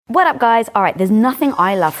What up, guys? All right, there's nothing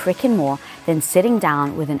I love freaking more than sitting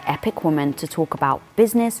down with an epic woman to talk about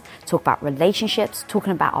business, talk about relationships,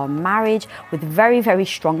 talking about our marriage with very, very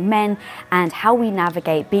strong men and how we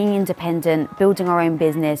navigate being independent, building our own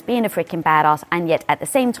business, being a freaking badass, and yet at the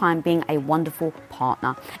same time being a wonderful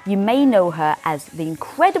partner. You may know her as the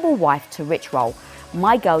incredible wife to Rich Roll,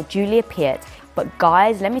 my girl, Julia Peart. But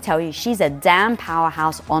guys, let me tell you, she's a damn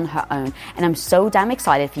powerhouse on her own. And I'm so damn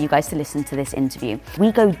excited for you guys to listen to this interview.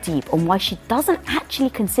 We go deep on why she doesn't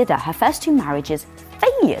actually consider her first two marriages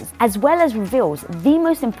failures, as well as reveals the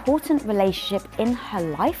most important relationship in her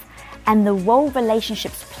life and the role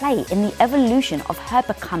relationships play in the evolution of her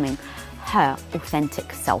becoming her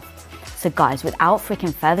authentic self. So guys, without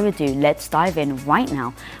freaking further ado, let's dive in right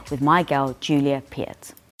now with my girl, Julia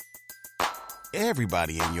Peart.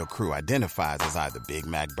 Everybody in your crew identifies as either Big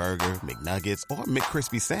Mac Burger, McNuggets, or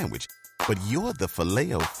McCrispy Sandwich. But you're the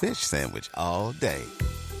Filet-O-Fish Sandwich all day.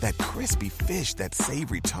 That crispy fish, that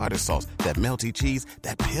savory tartar sauce, that melty cheese,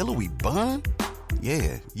 that pillowy bun.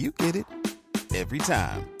 Yeah, you get it. Every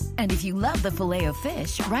time. And if you love the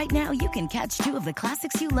Filet-O-Fish, right now you can catch two of the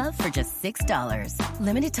classics you love for just $6.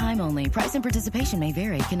 Limited time only. Price and participation may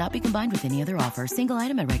vary. Cannot be combined with any other offer. Single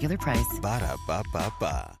item at regular price.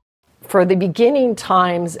 Ba-da-ba-ba-ba. For the beginning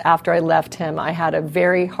times after I left him, I had a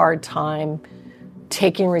very hard time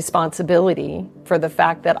taking responsibility for the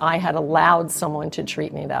fact that I had allowed someone to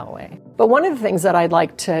treat me that way. But one of the things that I'd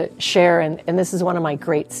like to share, and this is one of my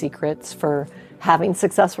great secrets for having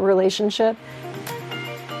successful relationship.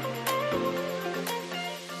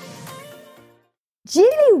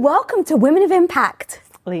 Julie, welcome to Women of Impact.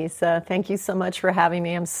 Lisa, thank you so much for having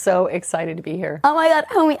me. I'm so excited to be here. Oh my God,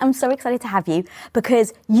 homie, I'm so excited to have you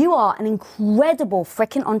because you are an incredible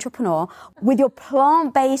freaking entrepreneur with your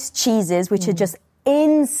plant-based cheeses, which are just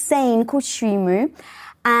insane, called Shreemu.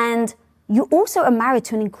 And you also are married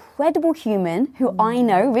to an incredible human who I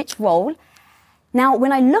know, Rich Roll. Now,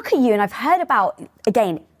 when I look at you and I've heard about,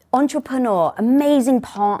 again, entrepreneur, amazing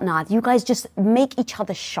partner, you guys just make each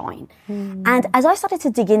other shine. And as I started to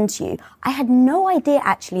dig into you, I had no idea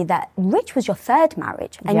actually that Rich was your third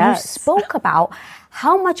marriage. And Yes. you spoke about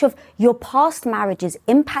how much of your past marriages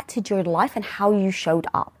impacted your life and how you showed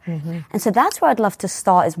up. And so that's where I'd love to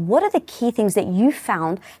start is what are the key things that you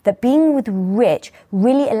found that being with Rich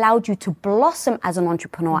really allowed you to blossom as an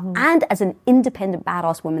entrepreneur and as an independent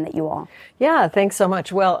badass woman that you are? Yeah, thanks so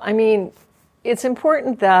much. Well, I mean, it's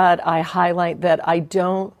important that I highlight that I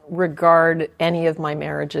don't regard any of my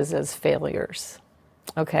marriages as failures.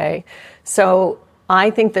 Okay? So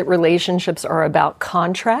I think that relationships are about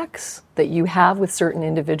contracts that you have with certain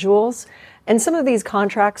individuals. And some of these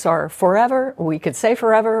contracts are forever, we could say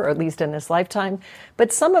forever, or at least in this lifetime,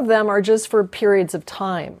 but some of them are just for periods of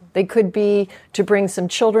time. They could be to bring some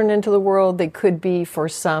children into the world, they could be for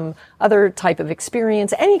some other type of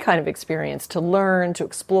experience, any kind of experience, to learn, to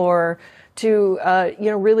explore, to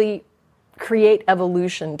really create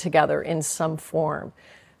evolution together in some form.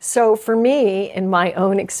 So for me, in my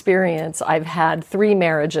own experience, I've had 3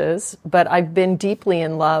 marriages, but I've been deeply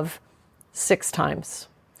in love 6 times.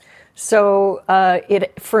 So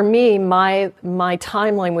for me, my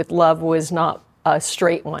timeline with love was not a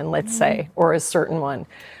straight one, let's say, or a certain one.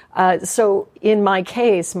 So in my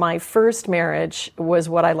case, my first marriage was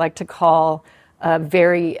what I like to call a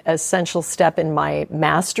very essential step in my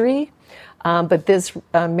mastery. But this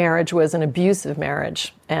marriage was an abusive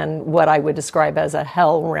marriage and what I would describe as a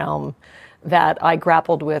hell realm that I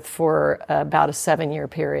grappled with for about a 7-year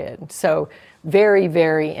period. So very,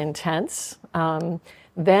 very intense.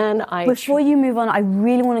 Before you move on, I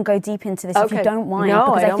really want to go deep into this if you don't mind. No,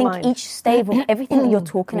 because I don't think mind. each stage of everything that you're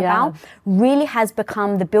talking about really has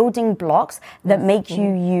become the building blocks that make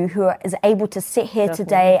you who is able to sit here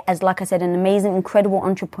today as, like I said, an amazing, incredible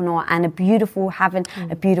entrepreneur and having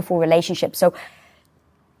a beautiful relationship. So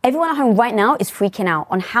everyone at home right now is freaking out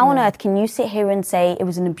on how on earth can you sit here and say it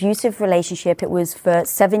was an abusive relationship, it was for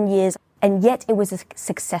 7 years, and yet it was a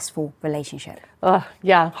successful relationship.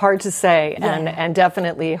 Yeah, hard to say, and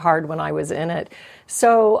definitely hard when I was in it.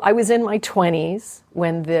 So I was in my 20s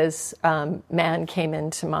when this man came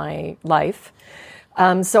into my life.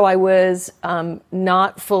 So I was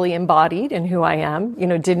not fully embodied in who I am,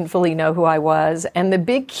 didn't fully know who I was. And the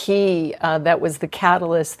big key that was the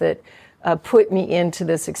catalyst that put me into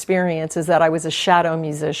this experience is that I was a shadow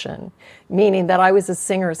musician, meaning that I was a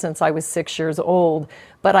singer since I was 6 years old,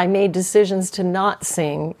 but I made decisions to not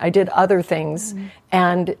sing. I did other things.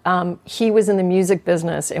 And he was in the music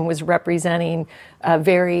business and was representing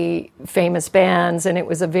very famous bands, and it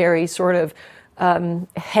was a very sort of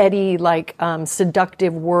heady,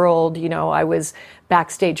 seductive world. I was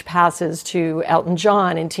backstage passes to Elton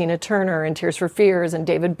John and Tina Turner and Tears for Fears and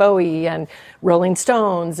David Bowie and Rolling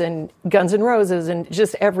Stones and Guns N' Roses and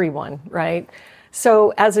just everyone, right?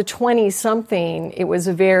 So as a 20-something, it was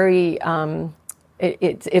a very,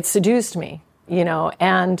 it seduced me,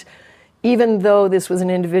 and even though this was an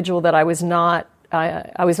individual that I was not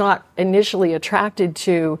initially attracted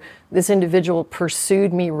to, this individual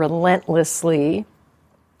pursued me relentlessly.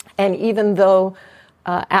 And even though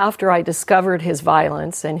after I discovered his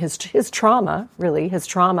violence and his trauma,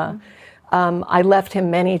 I left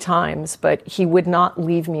him many times, but he would not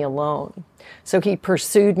leave me alone. So he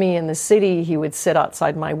pursued me in the city. He would sit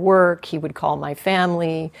outside my work. He would call my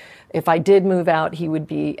family. If I did move out, he would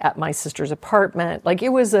be at my sister's apartment. It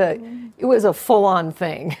was a full-on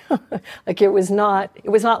thing. It was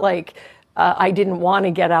not like I didn't want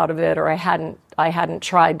to get out of it, or I hadn't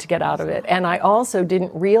tried to get out of it. And I also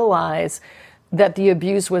didn't realize that the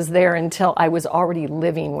abuse was there until I was already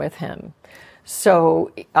living with him.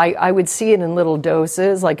 So I would see it in little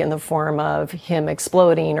doses, like in the form of him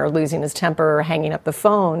exploding or losing his temper or hanging up the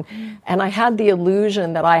phone. And I had the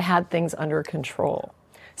illusion that I had things under control.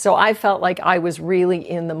 So I felt like I was really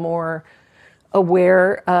in the more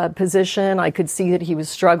aware position. I could see that he was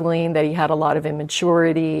struggling, that he had a lot of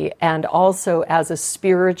immaturity. And also, as a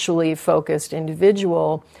spiritually focused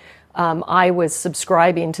individual, I was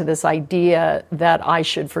subscribing to this idea that I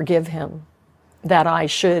should forgive him, that I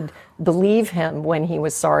should believe him when he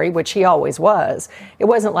was sorry, which he always was. It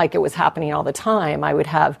wasn't like it was happening all the time. I would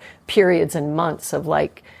have periods and months of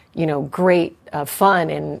great fun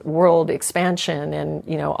and world expansion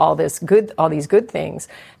and all these good things,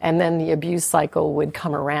 and then the abuse cycle would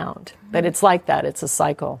come around. But it's like that; it's a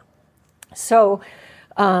cycle. So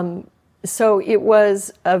it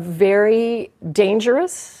was a very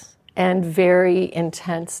dangerous and very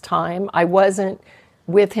intense time. I wasn't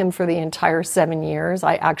with him for the entire 7 years.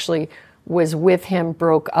 I actually was with him,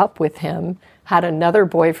 broke up with him, had another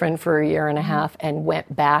boyfriend for a year and a half, and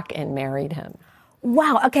went back and married him.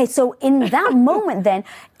 Wow. Okay. So in that moment, then,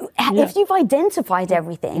 if you've identified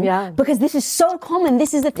everything, because this is so common,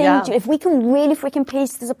 this is the thing. If we can really freaking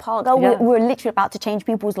piece this apart, we're literally about to change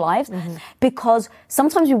people's lives, because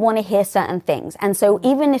sometimes we want to hear certain things. And so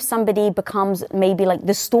even if somebody becomes maybe like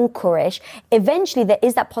the stalkerish, eventually there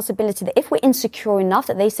is that possibility that if we're insecure enough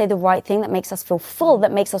that they say the right thing that makes us feel full,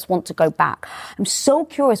 that makes us want to go back. I'm so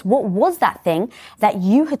curious, what was that thing that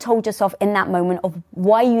you had told yourself in that moment of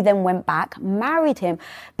why you then went back, married him?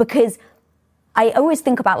 Because I always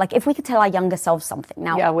think about, if we could tell our younger selves something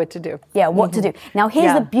now. Yeah, what to do. Yeah, what to do. Now,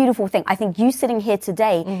 here's the beautiful thing. I think you sitting here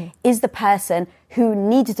today is the person who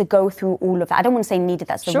needed to go through all of that. I don't want to say needed,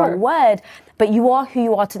 that's the wrong word, but you are who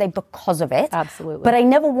you are today because of it. Absolutely. But I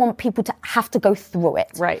never want people to have to go through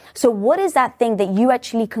it. Right. So what is that thing that you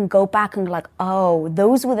actually can go back and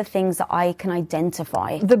those were the things that I can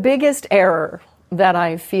identify? The biggest error that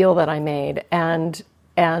I feel that I made, and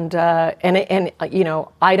I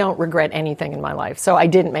don't regret anything in my life. So I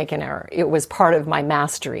didn't make an error. It was part of my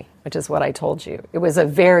mastery, which is what I told you. It was a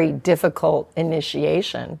very difficult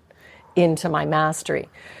initiation into my mastery.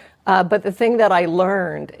 But the thing that I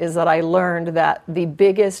learned is that the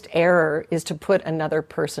biggest error is to put another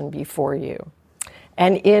person before you.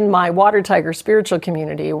 And in my Water Tiger spiritual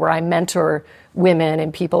community, where I mentor women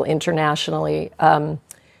and people internationally,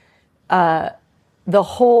 the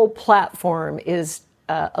whole platform is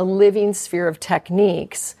a living sphere of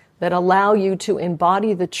techniques that allow you to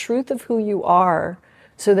embody the truth of who you are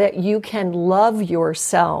so that you can love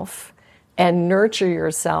yourself and nurture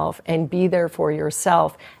yourself and be there for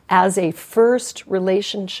yourself as a first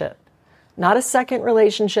relationship, not a second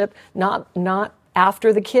relationship, not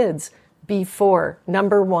after the kids, before,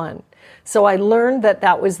 number one. So I learned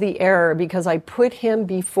that was the error because I put him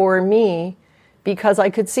before me because I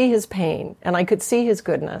could see his pain and I could see his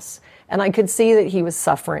goodness. And I could see that he was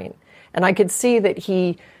suffering. And I could see that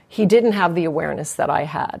he didn't have the awareness that I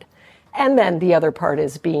had. And then the other part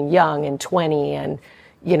is being young and 20 and,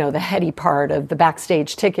 the heady part of the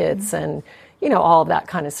backstage tickets and, all of that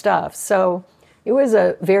kind of stuff. So it was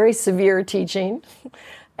a very severe teaching.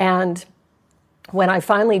 And when I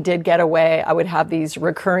finally did get away, I would have these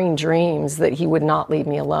recurring dreams that he would not leave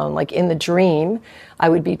me alone. Like in the dream, I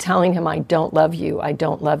would be telling him, I don't love you, I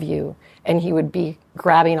don't love you. And he would be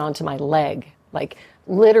grabbing onto my leg, like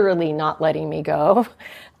literally not letting me go.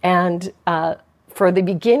 And for the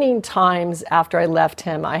beginning times after I left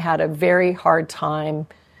him, I had a very hard time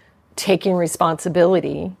taking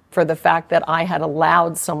responsibility for the fact that I had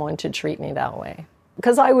allowed someone to treat me that way.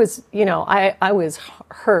 Because I was, I was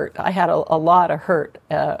hurt. I had a lot of hurt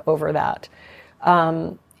over that.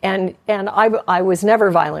 And I was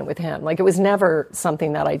never violent with him. Like, it was never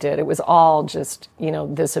something that I did. It was all just,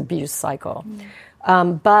 this abuse cycle.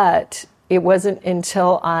 But it wasn't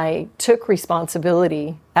until I took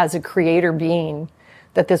responsibility as a creator being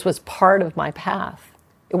that this was part of my path.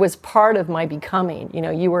 It was part of my becoming.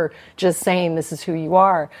 You were just saying this is who you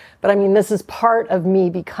are. But I mean, this is part of me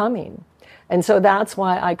becoming. And so that's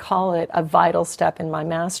why I call it a vital step in my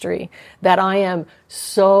mastery that I am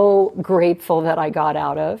so grateful that I got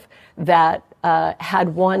out of, that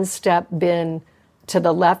had one step been to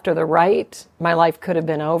the left or the right, my life could have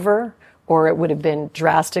been over, or it would have been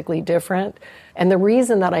drastically different. And the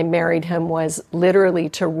reason that I married him was literally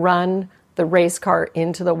to run the race car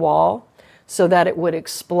into the wall so that it would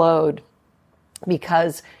explode,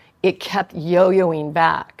 because it kept yo-yoing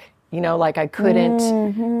back. Like I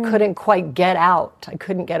couldn't quite get out. I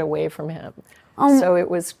couldn't get away from him. So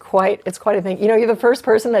it's quite a thing. You're the first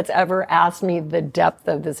person that's ever asked me the depth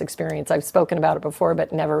of this experience. I've spoken about it before,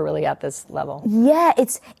 but never really at this level. Yeah,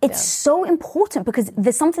 it's so important, because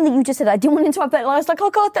there's something that you just said. I didn't want to interrupt, but I was like, oh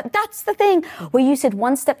God, that's the thing. Where you said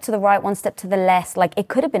one step to the right, one step to the left, like it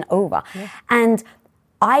could have been over. Yeah. And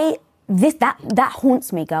that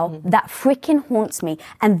haunts me, girl. That freaking haunts me.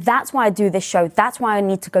 And that's why I do this show. That's why I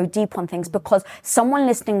need to go deep on things, because someone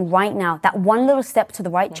listening right now, that one little step to the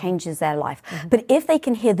right changes their life. But if they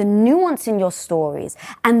can hear the nuance in your stories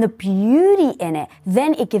and the beauty in it,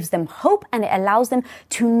 then it gives them hope, and it allows them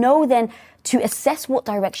to know then to assess what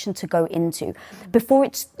direction to go into before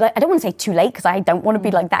it's, like, I don't want to say too late, because I don't want to be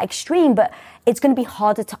like that extreme, but it's going to be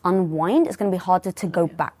harder to unwind. It's going to be harder to go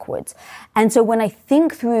backwards. And so when I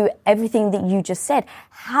think through everything that you just said,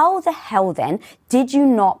 how the hell then did you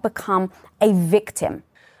not become a victim?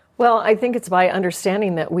 Well, I think it's by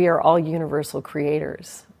understanding that we are all universal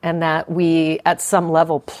creators, and that we, at some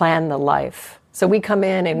level, plan the life. So we come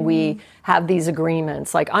in and we have these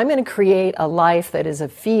agreements, like, I'm going to create a life that is a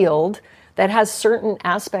field that has certain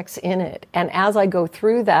aspects in it. And as I go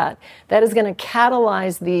through that is going to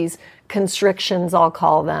catalyze these constrictions, I'll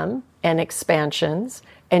call them, and expansions,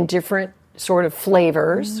 and different sort of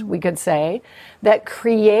flavors, we could say, that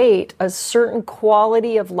create a certain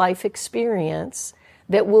quality of life experience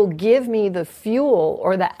that will give me the fuel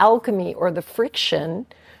or the alchemy or the friction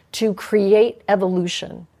to create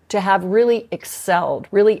evolution, to have really excelled,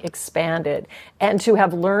 really expanded, and to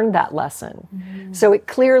have learned that lesson. So it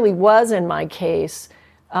clearly was, in my case,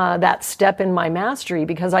 that step in my mastery,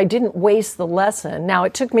 because I didn't waste the lesson. Now,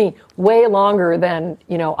 it took me way longer than,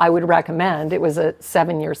 I would recommend. It was a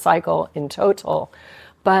 7-year cycle in total.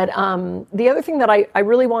 But the other thing that I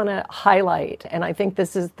really want to highlight, and I think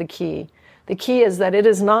this is the key is that it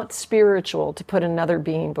is not spiritual to put another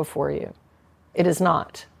being before you. It is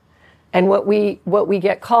not. And what we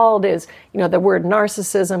get called is, the word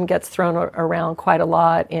narcissism gets thrown around quite a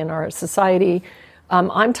lot in our society.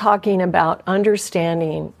 I'm talking about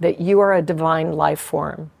understanding that you are a divine life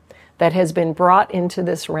form that has been brought into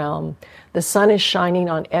this realm. The sun is shining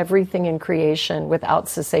on everything in creation without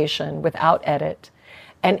cessation, without edit.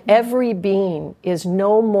 And every being is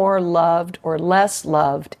no more loved or less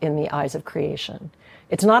loved in the eyes of creation.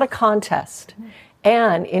 It's not a contest.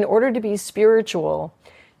 And in order to be spiritual,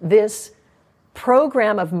 this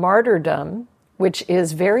program of martyrdom, which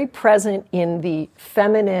is very present in the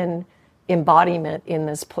feminine embodiment in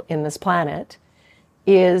this planet,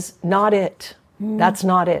 is not it. That's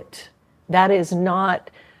not it. That is not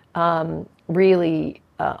really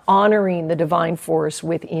honoring the divine force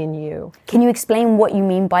within you. Can you explain what you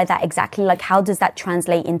mean by that exactly? Like, how does that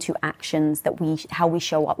translate into actions how we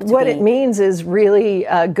show up to What be? it means is really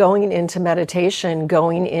going into meditation,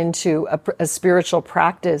 going into a spiritual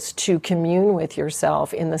practice to commune with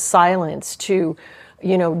yourself in the silence, to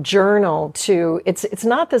journal, it's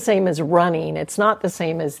not the same as running. It's not the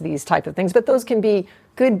same as these type of things, but those can be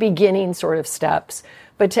good beginning sort of steps.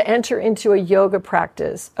 But to enter into a yoga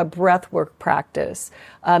practice, a breathwork practice,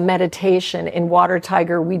 meditation. In Water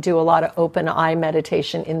Tiger, we do a lot of open eye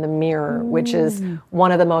meditation in the mirror, which is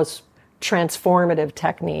one of the most transformative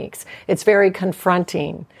techniques. It's very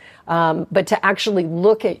confronting, but to actually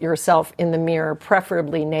look at yourself in the mirror,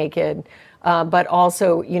 preferably naked, but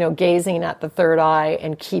also, gazing at the third eye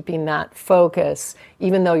and keeping that focus,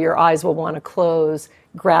 even though your eyes will want to close,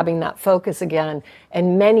 grabbing that focus again,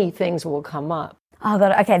 and many things will come up. Oh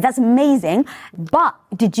God, okay, that's amazing. But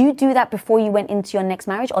did you do that before you went into your next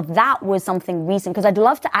marriage, or that was something recent? Because I'd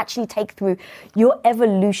love to actually take through your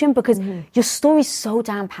evolution, because your story's so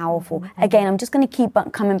damn powerful. Again, I'm just going to keep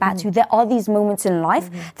coming back to, there are these moments in life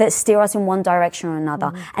that steer us in one direction or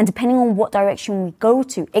another. And depending on what direction we go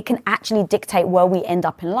to, it can actually dictate where we end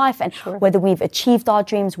up in life, and whether we've achieved our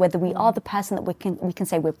dreams, whether we are the person that we can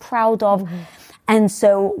say we're proud of. And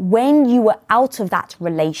so when you were out of that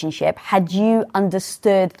relationship, had you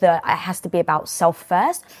understood that it has to be about self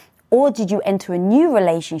first? Or did you enter a new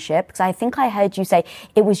relationship? Because I think I heard you say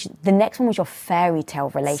it was the next one was your fairy tale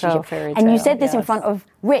relationship. So fairy tale, and you said this in front of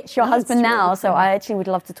Rich, your husband now. Really so I actually would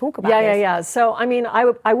love to talk about this. Yeah. So, I mean,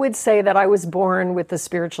 I would say that I was born with the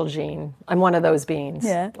spiritual gene. I'm one of those beings.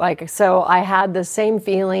 Yeah. So I had the same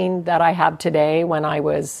feeling that I have today when I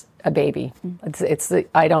was a baby.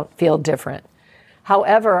 I don't feel different.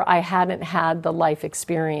 However, I hadn't had the life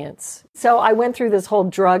experience. So I went through this whole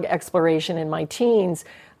drug exploration in my teens,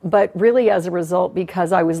 but really as a result,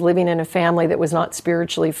 because I was living in a family that was not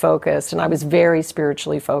spiritually focused, and I was very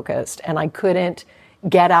spiritually focused, and I couldn't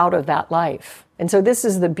get out of that life. And so this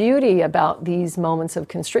is the beauty about these moments of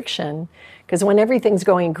constriction, because when everything's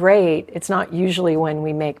going great, it's not usually when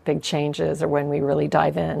we make big changes or when we really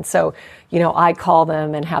dive in. So, I call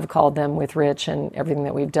them and have called them with Rich, and everything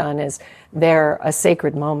that we've done is they're a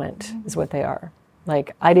sacred moment, is what they are.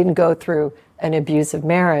 Like, I didn't go through an abusive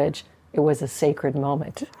marriage. It was a sacred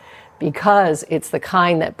moment, because it's the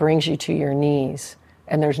kind that brings you to your knees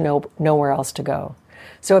and there's nowhere else to go.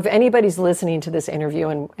 So if anybody's listening to this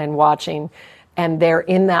interview and watching, and they're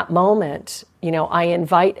in that moment, I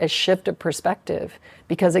invite a shift of perspective,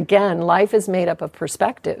 because again, life is made up of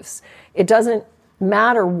perspectives. It doesn't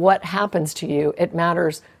matter what happens to you. It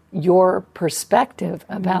matters your perspective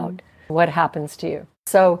about what happens to you.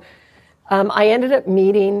 So I ended up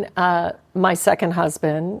meeting my second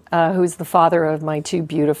husband, who's the father of my two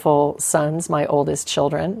beautiful sons, my oldest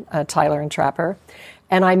children, Tyler and Trapper.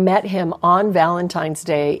 And I met him on Valentine's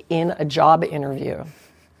Day in a job interview.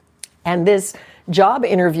 And this job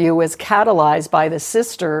interview was catalyzed by the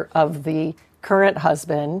sister of the current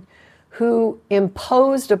husband, who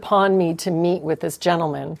imposed upon me to meet with this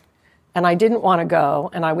gentleman. And I didn't want to go,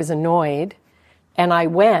 and I was annoyed. And I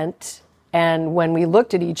went, and when we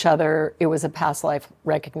looked at each other, it was a past life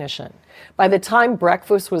recognition. By the time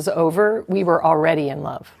breakfast was over, we were already in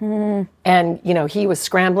love. And, he was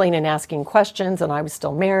scrambling and asking questions, and I was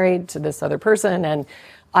still married to this other person, and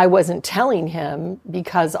I wasn't telling him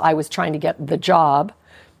because I was trying to get the job.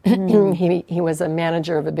 He was a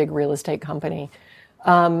manager of a big real estate company.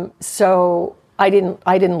 So I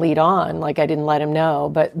didn't lead on, like I didn't let him know,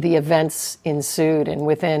 but the events ensued, and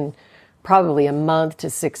within probably a month to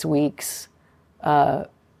 6 weeks, I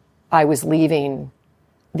was leaving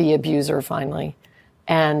the abuser finally.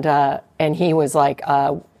 And he was like,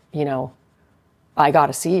 I got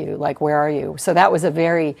to see you. Like, where are you? So that was a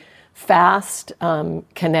very fast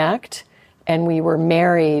connect. And we were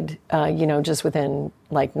married, just within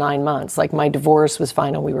like 9 months. Like, my divorce was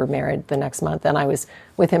final. We were married the next month. And I was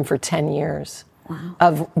with him for 10 years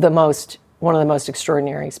of one of the most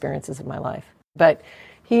extraordinary experiences of my life. But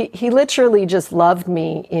he literally just loved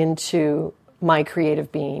me into my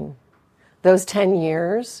creative being. Those 10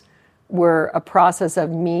 years were a process of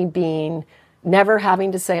me never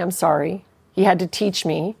having to say I'm sorry. He had to teach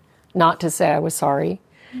me not to say I was sorry.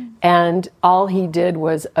 And all he did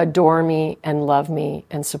was adore me and love me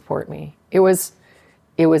and support me. It was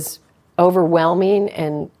overwhelming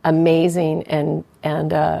and amazing and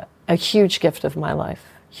a huge gift of my life.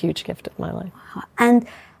 Huge gift of my life. And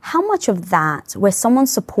how much of that, where someone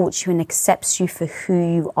supports you and accepts you for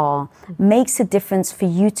who you are, makes a difference for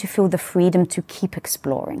you to feel the freedom to keep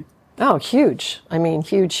exploring? Oh, huge. I mean,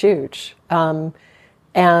 huge. And,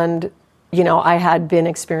 I had been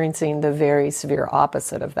experiencing the very severe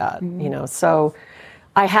opposite of that, so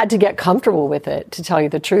I had to get comfortable with it, to tell you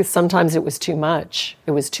the truth. Sometimes it was too much.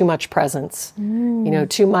 It was too much presence,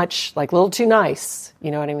 too much, like a little too nice. You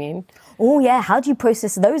know what I mean? Oh, yeah. How do you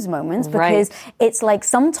process those moments? Because it's like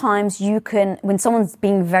sometimes when someone's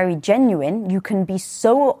being very genuine, you can be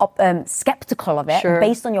so skeptical of it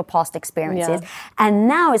based on your past experiences. Yeah. And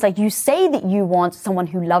now it's like you say that you want someone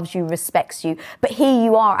who loves you, respects you, but here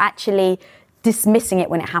you are actually dismissing it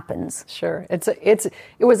when it happens. Sure. It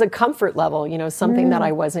was a comfort level, something that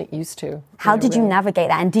I wasn't used to. How did you navigate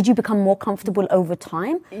that? And did you become more comfortable over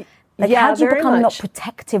time? Like, how did you become not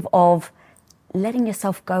protective of letting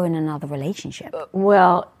yourself go in another relationship?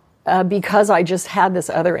 Well, because I just had this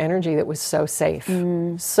other energy that was so safe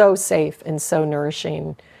and so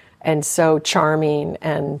nourishing and so charming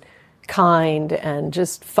and kind and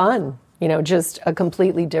just fun. just a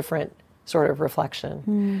completely different sort of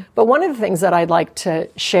reflection. But one of the things that I'd like to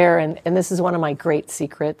share, and this is one of my great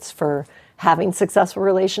secrets for having successful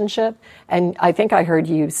relationship, and I think I heard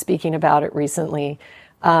you speaking about it recently,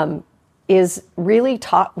 is really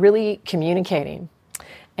communicating.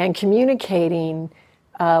 And communicating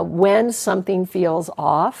when something feels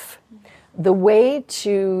off, the way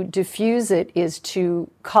to diffuse it is to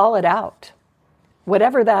call it out,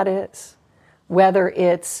 whatever that is, whether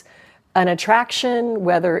it's an attraction,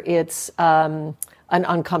 whether it's an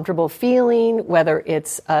uncomfortable feeling, whether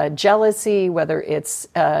it's jealousy, whether it's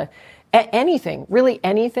anything, really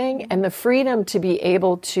anything, and the freedom to be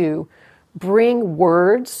able to bring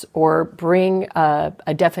words or bring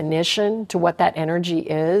a definition to what that energy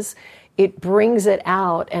is. It brings it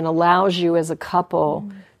out and allows you as a couple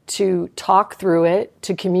to talk through it,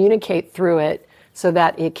 to communicate through it so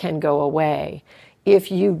that it can go away.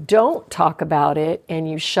 If you don't talk about it and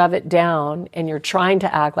you shove it down and you're trying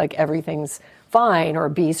to act like everything's fine or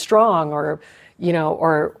be strong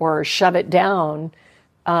or shove it down,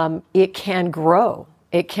 it can grow.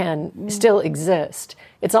 It can still exist.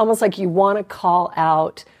 It's almost like you want to call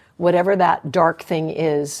out whatever that dark thing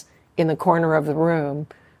is in the corner of the room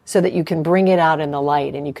so that you can bring it out in the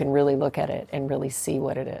light and you can really look at it and really see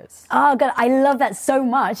what it is. Oh, God, I love that so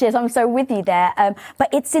much. Yes, I'm so with you there. But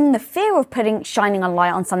it's in the fear of shining a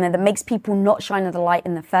light on something that makes people not shine the light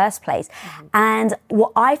in the first place. And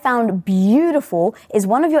what I found beautiful is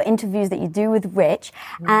one of your interviews that you do with Rich,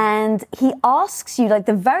 and he asks you, like,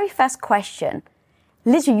 the very first question.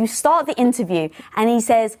 Literally, you start the interview and he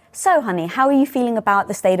says, "So, honey, how are you feeling about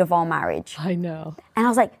the state of our marriage?" I know. And I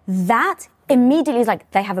was like, that immediately is like,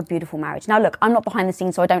 they have a beautiful marriage. Now, look, I'm not behind the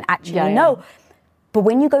scenes, so I don't actually know. But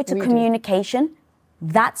when you go to communication,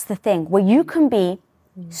 that's the thing where you can be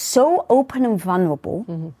so open and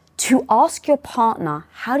vulnerable to ask your partner,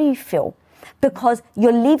 how do you feel? Because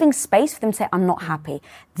you're leaving space for them to say, I'm not happy.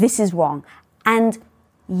 This is wrong. And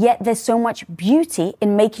yet there's so much beauty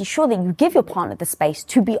in making sure that you give your partner the space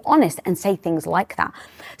to be honest and say things like that.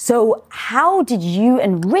 So how did you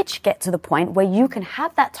and Rich get to the point where you can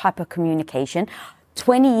have that type of communication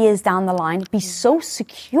 20 years down the line, be so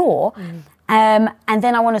secure? And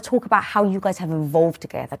then I want to talk about how you guys have evolved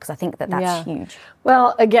together, because I think that's huge.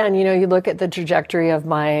 Well, again, you look at the trajectory of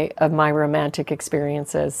my romantic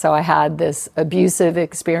experiences. So I had this abusive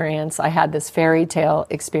experience. I had this fairy tale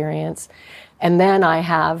experience. And then I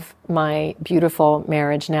have my beautiful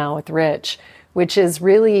marriage now with Rich, which is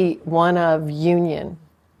really one of union.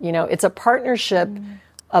 It's a partnership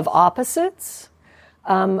of opposites,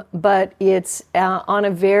 but it's on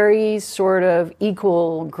a very sort of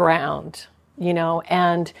equal ground,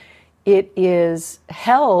 and it is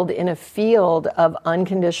held in a field of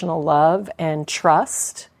unconditional love and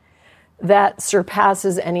trust that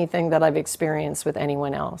surpasses anything that I've experienced with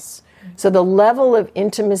anyone else. So the level of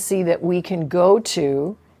intimacy that we can go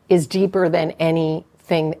to is deeper than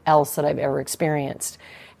anything else that I've ever experienced.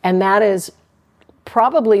 And that is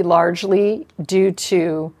probably largely due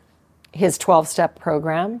to his 12-step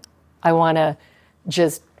program. I want to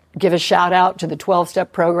just give a shout out to the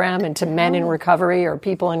 12-step program and to men in recovery or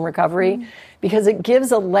people in recovery, because it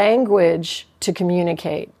gives a language to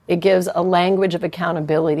communicate. It gives a language of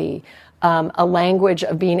accountability, a language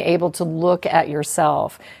of being able to look at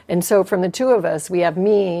yourself. And so from the two of us, we have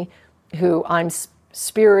me, who I'm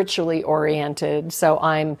spiritually oriented, so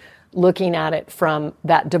I'm looking at it from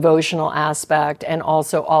that devotional aspect and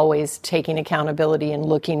also always taking accountability and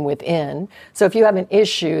looking within. So if you have an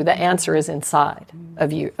issue, the answer is inside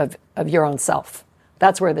of you, of your own self.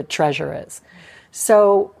 That's where the treasure is.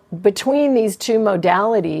 So between these two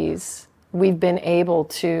modalities, we've been able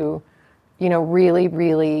to, really,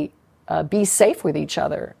 really be safe with each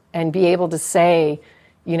other and be able to say,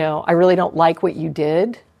 I really don't like what you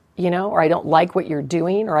did, or I don't like what you're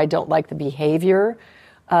doing, or I don't like the behavior.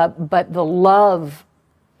 But the love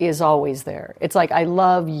is always there. It's like, I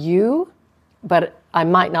love you, but I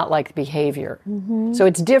might not like the behavior. So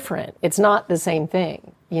it's different. It's not the same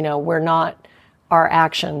thing. We're not our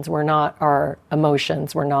actions, we're not our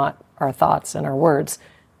emotions, we're not our thoughts and our words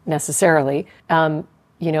necessarily.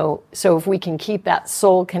 So if we can keep that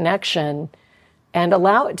soul connection and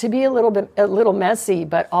allow it to be a little messy,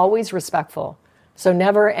 but always respectful. So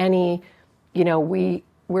never any,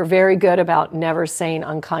 we're very good about never saying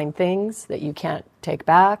unkind things that you can't take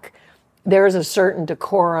back. There's a certain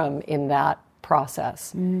decorum in that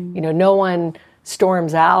process. No one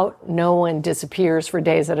storms out, no one disappears for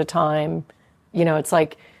days at a time. It's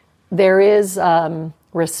like there is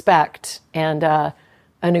respect and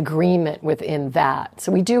an agreement within that.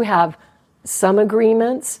 So we do have some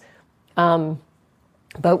agreements,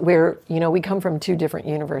 But we come from two different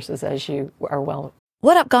universes, as you are well.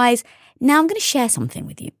 What up, guys? Now I'm going to share something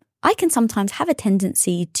with you. I can sometimes have a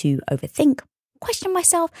tendency to overthink, question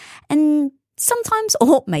myself, and sometimes,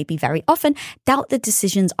 or maybe very often, doubt the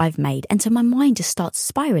decisions I've made. And so my mind just starts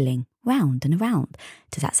spiraling round and around.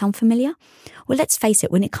 Does that sound familiar? Well, let's face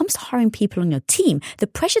it, when it comes to hiring people on your team, the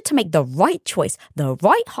pressure to make the right choice, the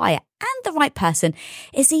right hire, and the right person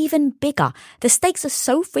is even bigger. The stakes are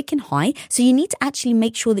so freaking high, so you need to actually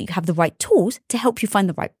make sure that you have the right tools to help you find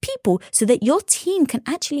the right people so that your team can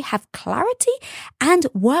actually have clarity and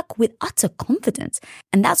work with utter confidence.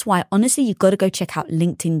 And that's why, honestly, you've got to go check out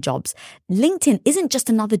LinkedIn Jobs. LinkedIn isn't just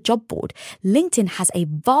another job board. LinkedIn has a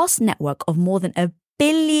vast network of more than 1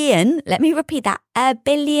 billion, let me repeat that, 1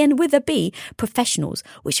 billion with a B, professionals,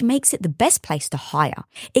 which makes it the best place to hire.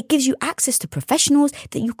 It gives you access to professionals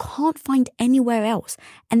that you can't find anywhere else.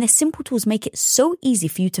 And their simple tools make it so easy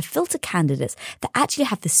for you to filter candidates that actually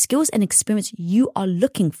have the skills and experience you are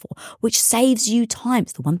looking for, which saves you time.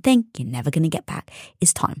 It's the one thing you're never going to get back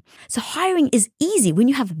is time. So hiring is easy when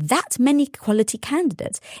you have that many quality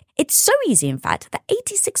candidates. It's so easy, in fact, that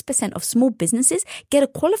 86% of small businesses get a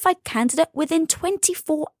qualified candidate within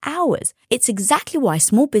 24 hours. It's exactly why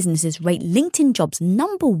small businesses rate LinkedIn Jobs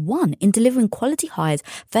 #1 in delivering quality hires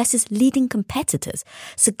versus leading competitors.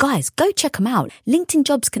 So guys, go check them out. LinkedIn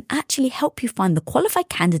Jobs can actually help you find the qualified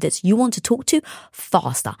candidates you want to talk to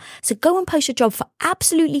faster. So go and post your job for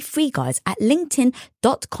absolutely free, guys, at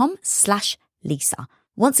linkedin.com/Lisa.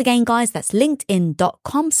 Once again, guys, that's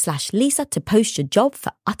linkedin.com/Lisa to post your job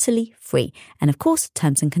for utterly free. And of course,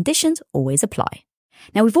 terms and conditions always apply.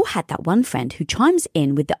 Now, we've all had that one friend who chimes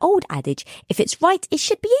in with the old adage, if it's right, it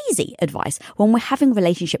should be easy advice when we're having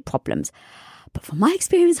relationship problems. But from my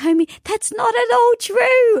experience, homie, that's not at all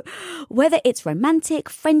true. Whether it's romantic,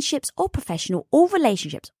 friendships, or professional, all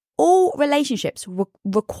relationships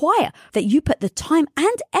require that you put the time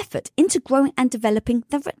and effort into growing and developing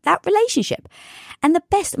that relationship. And the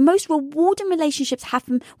best, most rewarding relationships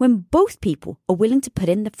happen when both people are willing to put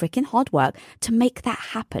in the freaking hard work to make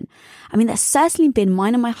that happen. I mean, that's certainly been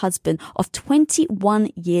mine and my husband of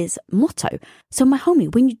 21 years motto. So my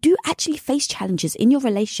homie, when you do actually face challenges in your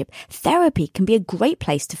relationship, therapy can be a great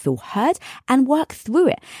place to feel heard and work through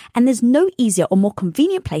it. And there's no easier or more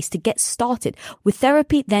convenient place to get started with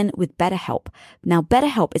therapy than with BetterHelp. Now,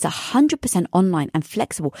 BetterHelp is 100% online and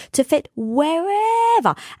flexible to fit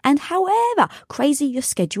wherever and however crazy your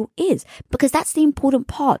schedule is, because that's the important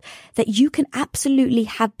part, that you can absolutely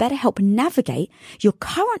have BetterHelp navigate your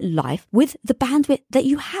current life with the bandwidth that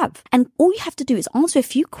you have. And all you have to do is answer a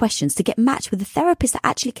few questions to get matched with a therapist that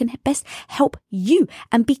actually can best help you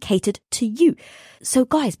and be catered to you. So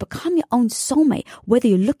guys, become your own soulmate, whether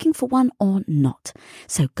you're looking for one or not.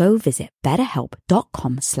 So go visit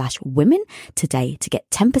betterhelp.com/women today to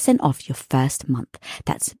get 10% off your first month.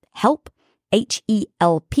 That's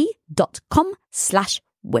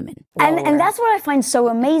HELP.com/women. And that's what I find so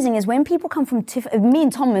amazing is when people come from me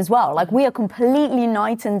and Tom as well, like we are completely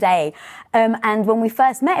night and day. And when we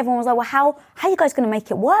first met, everyone was like, well, how are you guys going to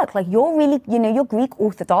make it work? Like you're really, you're Greek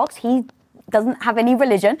Orthodox. He doesn't have any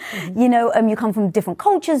religion. Mm-hmm. You come from different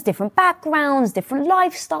cultures, different backgrounds, different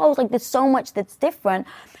lifestyles. Like there's so much that's different.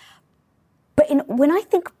 But when I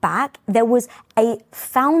think back, there was a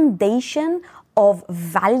foundation of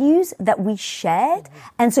values that we shared.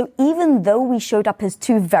 And so even though we showed up as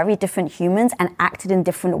two very different humans and acted in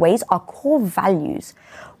different ways, our core values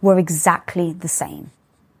were exactly the same.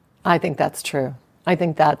 I think that's true. I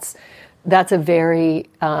think that's a very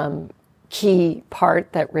key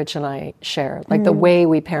part that Rich and I share, like the way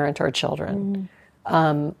we parent our children,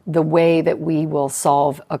 the way that we will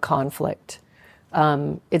solve a conflict.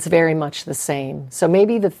 It's very much the same. So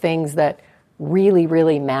maybe the things that really,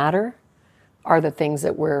 really matter are the things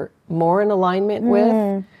that we're more in alignment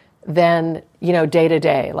with than, day to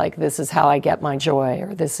day. Like, this is how I get my joy,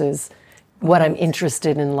 or this is what I'm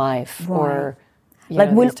interested in life, or...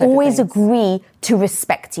 we'll always agree to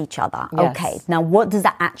respect each other. Yes. Okay, now what does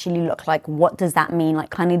that actually look like? What does that mean?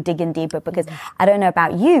 Like kind of digging deeper, because I don't know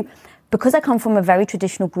about you, because I come from a very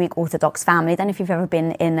traditional Greek Orthodox family. I don't know if you've ever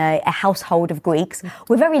been in a household of Greeks.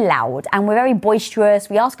 We're very loud and we're very boisterous.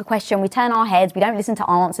 We ask a question, we turn our heads, we don't listen to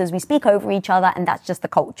answers, we speak over each other, and that's just the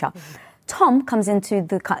culture. Tom comes into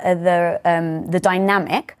the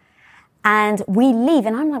dynamic. And we leave,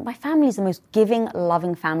 and I'm like, my family is the most giving,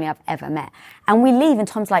 loving family I've ever met. And we leave, and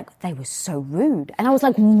Tom's like, they were so rude. And I was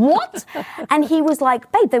like, what? And he was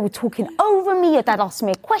like, babe, they were talking over me. Your dad asked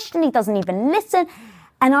me a question. He doesn't even listen.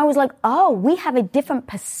 And I was like, oh, we have a different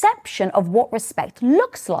perception of what respect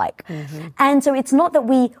looks like. And so it's not that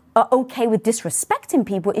we are okay with disrespecting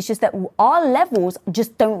people, it's just that our levels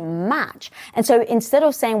just don't match. And so instead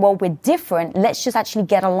of saying, well, we're different, let's just actually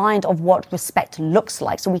get aligned of what respect looks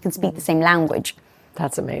like so we can speak the same language.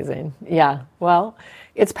 That's amazing. Yeah. Well,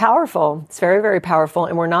 it's powerful. It's very, very powerful.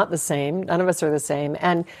 And we're not the same. None of us are the same.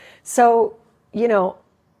 And so, you know,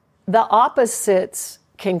 the opposites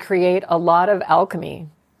can create a lot of alchemy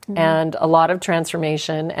and a lot of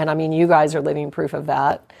transformation. And I mean, you guys are living proof of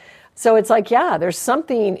that. So it's like, yeah, there's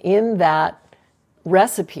something in that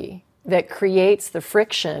recipe that creates the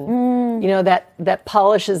friction, you know, that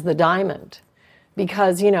polishes the diamond.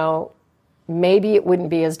 Because, you know, maybe it wouldn't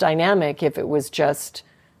be as dynamic if it was just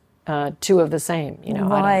two of the same, you know.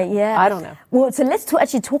 Right, I don't know. Well, so let's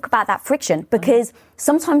actually talk about that friction, because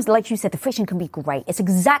sometimes, like you said, the friction can be great. It's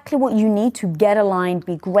exactly what you need to get aligned,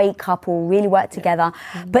 be a great couple, really work together.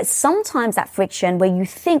 But sometimes that friction where you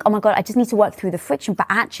think, oh my God, I just need to work through the friction, but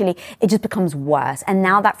actually it just becomes worse. And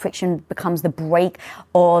now that friction becomes the break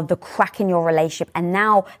or the crack in your relationship. And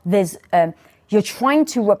now there's... you're trying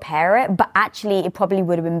to repair it, but actually it probably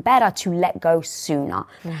would have been better to let go sooner.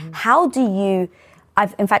 How do you...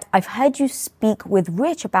 I've heard you speak with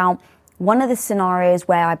Rich about one of the scenarios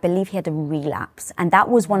where I believe he had a relapse. And that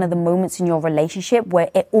was one of the moments in your relationship where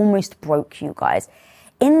it almost broke you guys.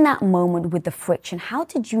 In that moment with the friction, how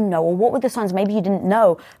did you know, or what were the signs? Maybe you didn't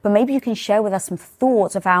know, but maybe you can share with us some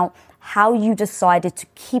thoughts about how you decided to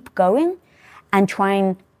keep going and try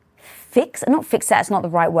and not fix that's not the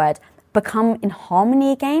right word, become in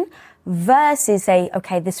harmony again, versus say,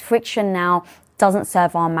 okay, this friction now doesn't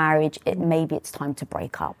serve our marriage, maybe it's time to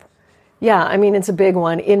break up. Yeah, I mean, it's a big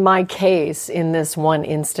one. In my case, in this one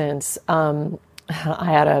instance, the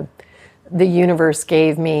universe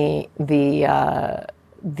gave me the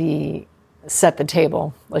set the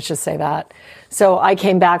table, let's just say that. So I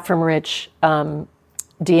came back from Rich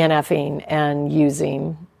DNFing and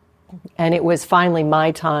using, and it was finally my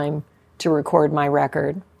time to record my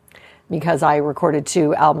record, because I recorded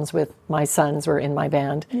 2 albums with my sons were in my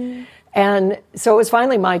band. And so it was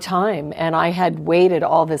finally my time, and I had waited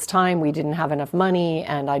all this time. We didn't have enough money,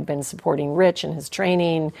 and I'd been supporting Rich in his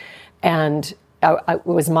training, and it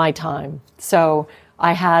was my time. So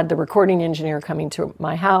I had the recording engineer coming to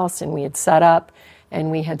my house, and we had set up,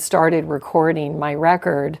 and we had started recording my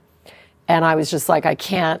record, and I was just like, I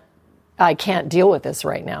can't deal with this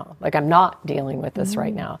right now. Like, I'm not dealing with this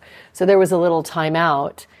right now. So there was a little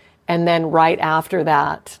timeout, and then right after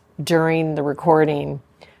that, during the recording,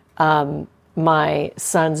 my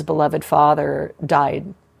son's beloved father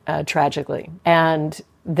died tragically. And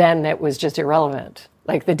then it was just irrelevant.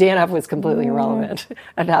 Like, the DNF was completely irrelevant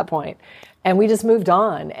at that point. And we just moved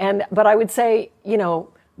on. But I would say, you know,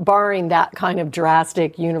 barring that kind of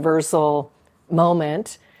drastic universal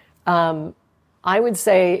moment, I would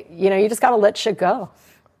say, you know, you just got to let shit go.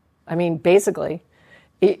 I mean, basically,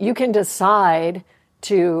 you can decide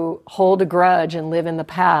to hold a grudge and live in the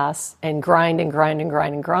past and grind and grind and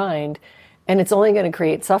grind and grind, and it's only going to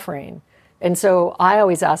create suffering. And so I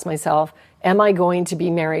always ask myself, am I going to be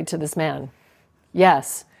married to this man?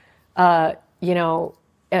 Yes. You know,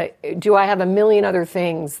 do I have a million other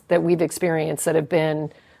things that we've experienced that have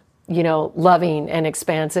been, you know, loving and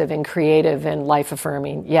expansive and creative and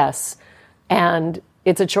life-affirming? Yes. And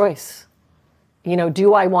it's a choice. You know,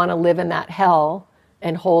 do I want to live in that hell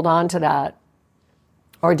and hold on to that?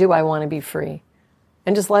 Or do I want to be free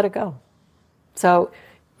and just let it go? So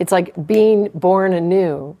it's like being born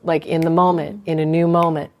anew, like in the moment, in a new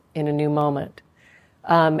moment, in a new moment.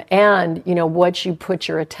 And, you know, what you put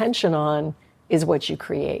your attention on is what you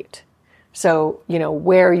create. So, you know,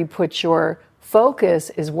 where you put your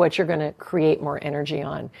focus is what you're going to create more energy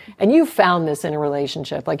on. And you found this in a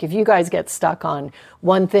relationship. Like, if you guys get stuck on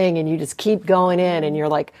one thing and you just keep going in and you're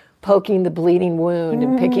like, poking the bleeding wound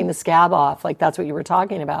and picking the scab off, like that's what you were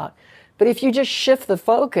talking about. But if you just shift the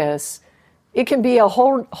focus, it can be a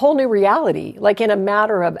whole new reality, like in a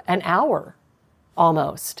matter of an hour,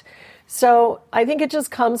 almost. So I think it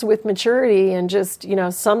just comes with maturity, and just, you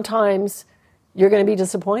know, sometimes you're going to be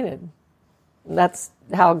disappointed. That's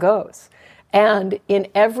how it goes. And in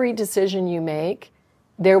every decision you make,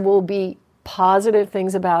 there will be positive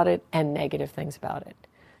things about it and negative things about it.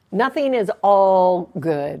 Nothing is all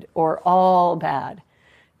good or all bad.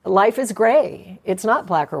 Life is gray. It's not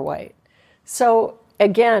black or white. So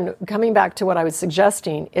again, coming back to what I was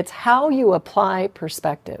suggesting, it's how you apply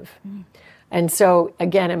perspective. And so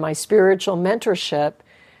again, in my spiritual mentorship,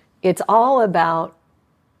 it's all about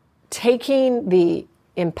taking the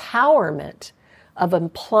empowerment of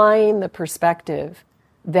applying the perspective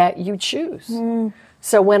that you choose.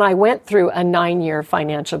 So when I went through a 9-year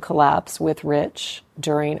financial collapse with Rich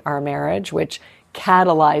during our marriage, which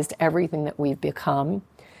catalyzed everything that we've become,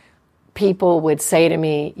 people would say to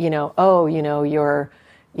me, you're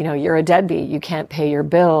a deadbeat. You can't pay your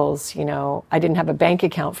bills. I didn't have a bank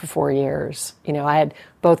account for 4 years. I had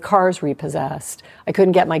both cars repossessed. I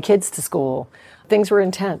couldn't get my kids to school. Things were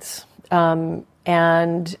intense.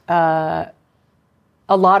 And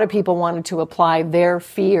a lot of people wanted to apply their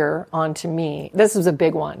fear onto me. This was a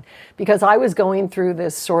big one because I was going through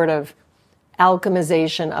this sort of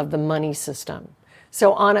alchemization of the money system.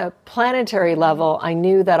 So on a planetary level, I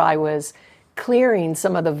knew that I was clearing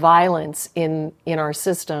some of the violence in our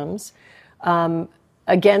systems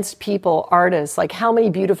against people, artists, like how many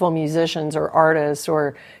beautiful musicians or artists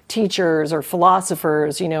or teachers or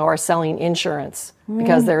philosophers, are selling insurance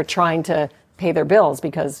because they're trying to pay their bills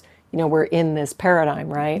because, we're in this paradigm,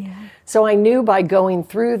 right? Yeah. So I knew by going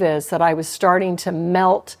through this that I was starting to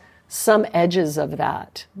melt some edges of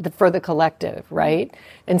that for the collective, right?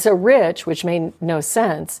 And so Rich, which made no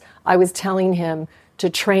sense, I was telling him to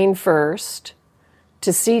train first,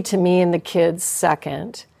 to see to me and the kids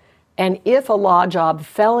second, and if a law job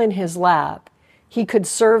fell in his lap, he could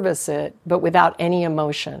service it, but without any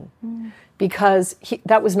emotion, because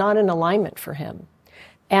that was not in alignment for him.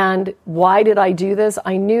 And why did I do this?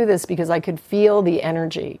 I knew this because I could feel the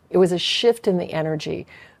energy. It was a shift in the energy.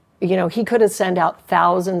 He could have sent out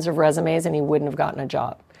thousands of resumes and he wouldn't have gotten a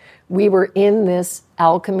job. We were in this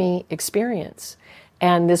alchemy experience,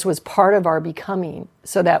 and this was part of our becoming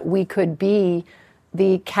so that we could be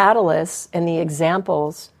the catalysts and the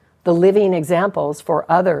examples, the living examples for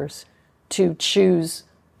others to choose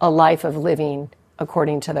a life of living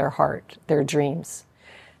according to their heart, their dreams.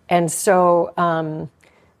 And so,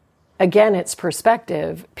 again, it's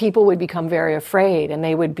perspective. People would become very afraid and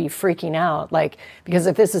they would be freaking out, because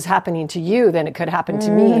if this is happening to you, then it could happen to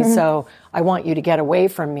me. So I want you to get away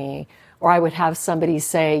from me. Or I would have somebody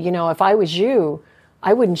say, if I was you,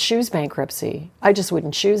 I wouldn't choose bankruptcy. I just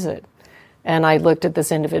wouldn't choose it. And I looked at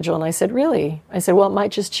this individual and I said, really? I said, well, it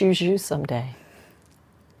might just choose you someday.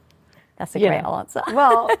 That's a great answer.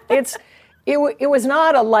 Well, it was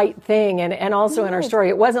not a light thing. And also in our story,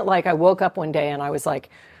 it wasn't like I woke up one day and I was like,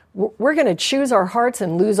 we're going to choose our hearts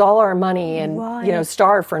and lose all our money and,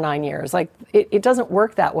 starve for 9 years. It doesn't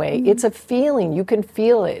work that way. It's a feeling. You can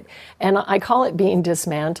feel it. And I call it being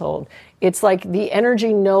dismantled. It's like the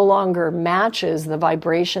energy no longer matches the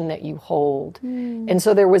vibration that you hold. And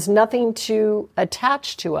so there was nothing to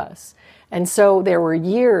attach to us. And so there were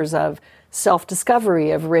years of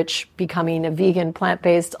self-discovery, of Rich becoming a vegan,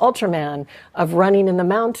 plant-based Ultraman, of running in the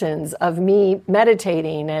mountains, of me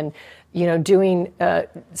meditating and doing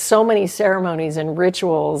so many ceremonies and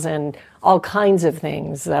rituals and all kinds of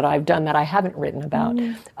things that I've done that I haven't written about,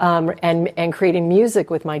 and creating music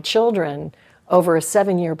with my children over a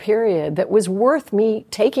 7-year period that was worth me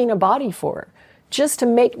taking a body for, just to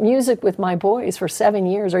make music with my boys for 7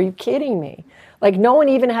 years. Are you kidding me? No one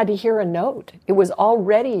even had to hear a note. It was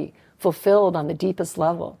already fulfilled on the deepest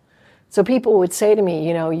level. So people would say to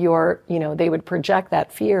me, they would project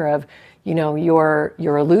that fear of, you're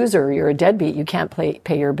a loser, you're a deadbeat, you can't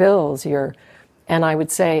pay your bills, and I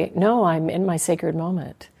would say, no, I'm in my sacred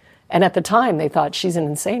moment. And at the time they thought she's an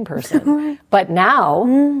insane person. But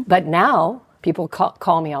now people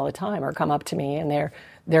call me all the time or come up to me and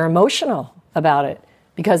they're emotional about it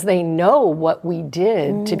because they know what we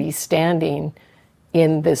did to be standing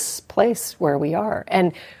in this place where we are.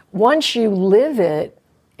 And once you live it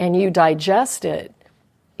and you digest it,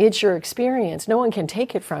 it's your experience. No one can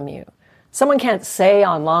take it from you. Someone can't say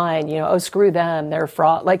online, oh, screw them, they're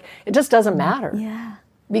fraud. It just doesn't matter. Yeah.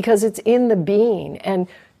 Because it's in the being. And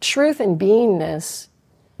truth and beingness,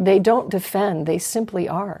 they don't defend, they simply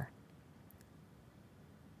are.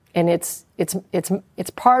 And it's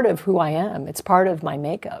part of who I am. It's part of my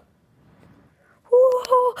makeup.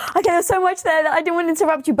 Ooh, okay, there's so much there that I didn't want to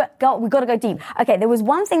interrupt you, but girl, we've got to go deep. Okay, there was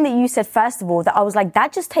one thing that you said first of all that I was like,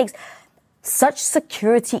 that just takes such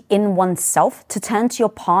security in oneself to turn to your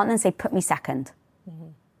partner and say, put me second.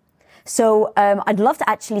 So I'd love to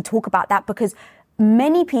actually talk about that because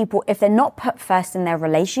many people, if they're not put first in their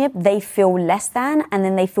relationship, they feel less than and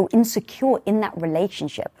then they feel insecure in that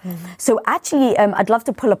relationship. So actually, I'd love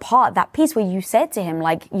to pull apart that piece where you said to him,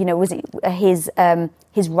 was it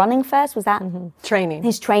his running first? Was that? Training.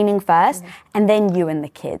 His training first and then you and the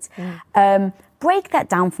kids. Break that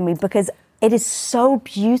down for me because it is so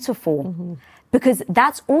beautiful because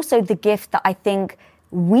that's also the gift that I think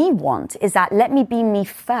we want is that let me be me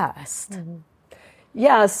first.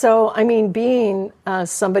 Yeah, so, being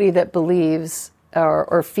somebody that believes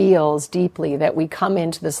or feels deeply that we come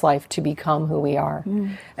into this life to become who we are.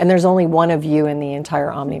 And there's only one of you in the entire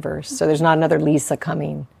omniverse. So there's not another Lisa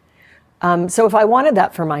coming. So if I wanted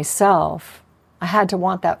that for myself, I had to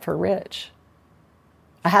want that for Rich.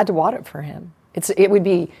 I had to want it for him. It would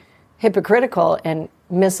be hypocritical and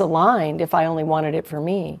misaligned if I only wanted it for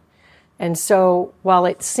me. And so while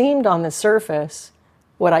it seemed on the surface,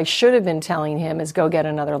 what I should have been telling him is go get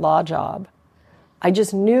another law job, I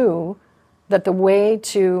just knew that the way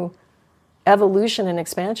to evolution and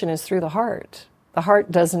expansion is through the heart. The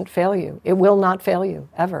heart doesn't fail you. It will not fail you,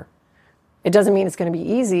 ever. It doesn't mean it's going to be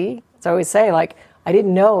easy. As I always say, like, I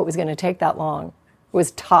didn't know it was going to take that long. It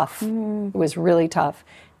was tough. It was really tough.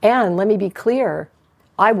 And let me be clear,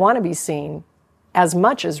 I want to be seen as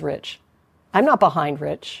much as Rich. I'm not behind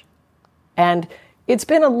Rich. And it's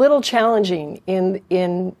been a little challenging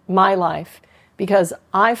in my life because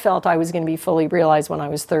I felt I was going to be fully realized when I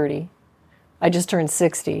was 30. I just turned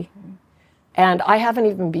 60. And I haven't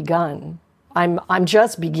even begun. I'm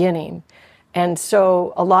just beginning. And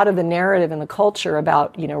so a lot of the narrative in the culture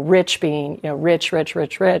about, Rich being, rich,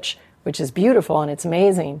 which is beautiful and it's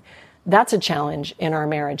amazing, that's a challenge in our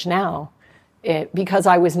marriage now. Because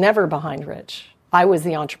I was never behind Rich. I was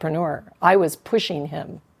the entrepreneur. I was pushing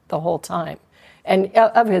him the whole time. And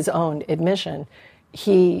of his own admission,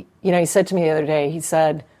 he said to me the other day, he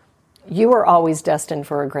said, "You were always destined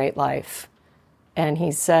for a great life." And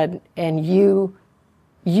he said, "And you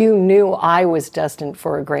knew I was destined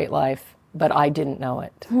for a great life, but I didn't know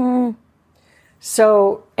it."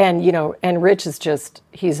 So, and Rich is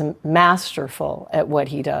he's masterful at what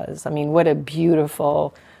he does. I mean, what a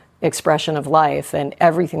beautiful expression of life and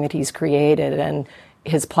everything that he's created. And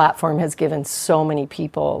his platform has given so many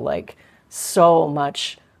people like so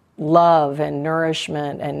much love and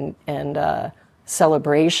nourishment and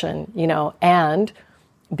celebration, and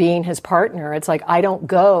being his partner. It's like, I don't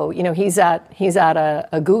go, he's at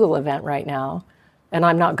a Google event right now and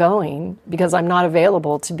I'm not going because I'm not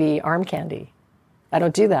available to be arm candy. I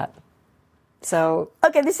don't do that. So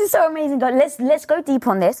okay, this is so amazing. Let's go deep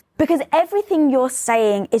on this because everything you're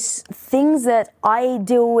saying is things that I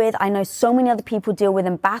deal with. I know so many other people deal with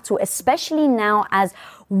and battle, especially now as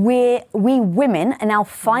we women are now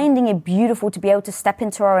finding it beautiful to be able to step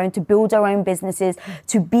into our own, to build our own businesses,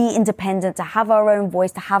 to be independent, to have our own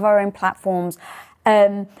voice, to have our own platforms.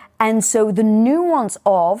 And so the nuance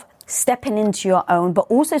of stepping into your own, but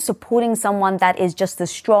also supporting someone that is just as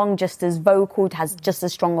strong, just as vocal, has just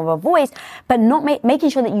as strong of a voice, but not making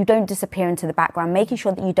sure that you don't disappear into the background, making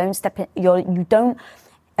sure that you don't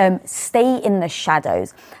stay in the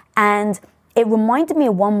shadows. And it reminded me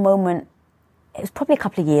of one moment. It was probably a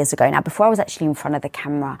couple of years ago now, before I was actually in front of the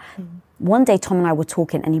camera. One day, Tom and I were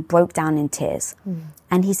talking, and he broke down in tears.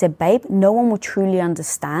 And he said, "Babe, no one will truly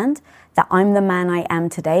understand that I'm the man I am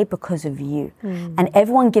today because of you." And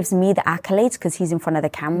everyone gives me the accolades because he's in front of the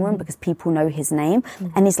camera and because people know his name.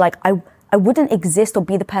 And he's like, I wouldn't exist or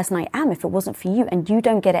be the person I am if it wasn't for you. And you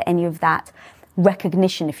don't get any of that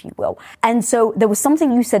recognition, if you will. And so there was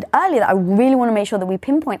something you said earlier that I really want to make sure that we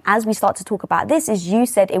pinpoint as we start to talk about this, is you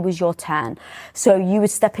said it was your turn. So you were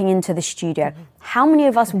stepping into the studio. How many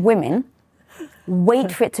of us women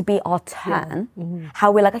wait for it to be our turn? How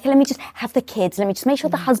we're like, okay, let me just have the kids. Let me just make sure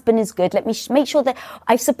the husband is good. Let me make sure that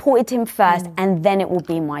I've supported him first and then it will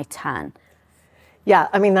be my turn. Yeah,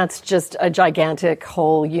 I mean, that's just a gigantic,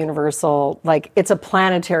 whole, universal, like, it's a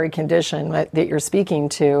planetary condition that you're speaking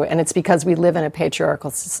to, and it's because we live in a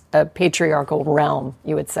patriarchal realm,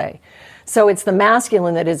 you would say. So it's the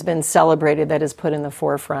masculine that has been celebrated, that is put in the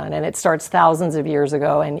forefront, and it starts thousands of years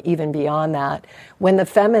ago and even beyond that, when the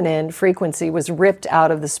feminine frequency was ripped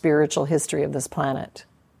out of the spiritual history of this planet,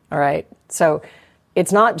 all right? So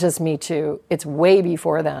it's not just Me Too. It's way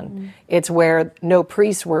before then. It's where no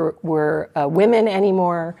priests were women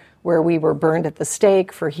anymore, where we were burned at the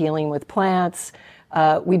stake for healing with plants.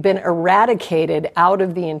 We've been eradicated out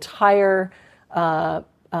of the entire,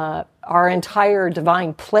 our entire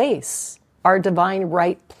divine place, our divine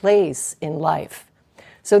right place in life.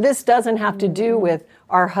 So this doesn't have to do with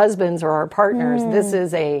our husbands or our partners. This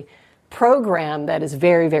is a program that is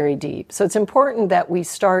very, very deep. So it's important that we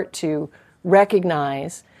start to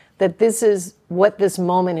recognize that this is what this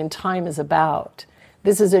moment in time is about.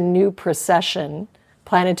 This is a new procession,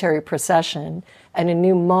 planetary procession, and a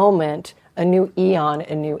new moment, a new eon,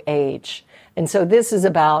 a new age. And so this is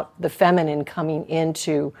about the feminine coming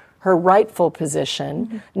into her rightful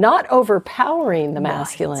position, not overpowering the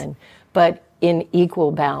masculine, but in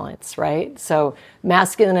equal balance, right? So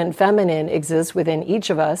masculine and feminine exist within each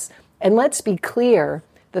of us. And let's be clear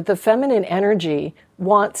that the feminine energy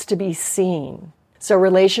wants to be seen. So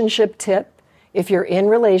relationship tip, if you're in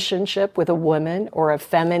relationship with a woman or a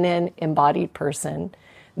feminine embodied person,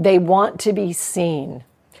 they want to be seen.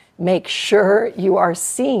 Make sure you are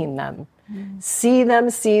seeing them. See them,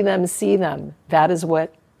 see them, see them. That is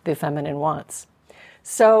what the feminine wants.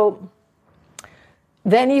 So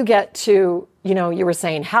then you get to, you were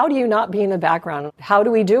saying, how do you not be in the background? How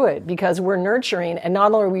do we do it? Because we're nurturing, and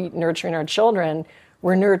not only are we nurturing our children,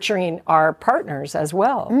 we're nurturing our partners as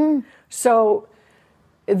well. So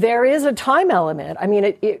there is a time element. I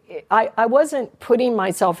mean, I wasn't putting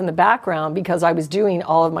myself in the background because I was doing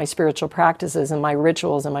all of my spiritual practices and my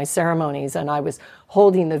rituals and my ceremonies, and I was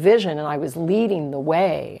holding the vision and I was leading the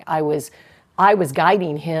way. I was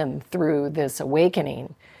guiding him through this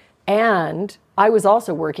awakening. And I was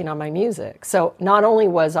also working on my music. So not only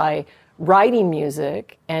was I writing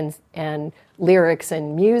music and lyrics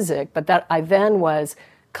and music, but that I then was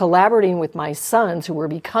collaborating with my sons who were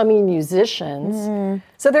becoming musicians.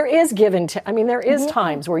 So there is there is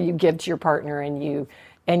times where you give to your partner and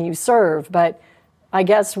you serve, but I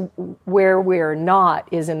guess where we're not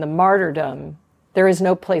is in the martyrdom. There is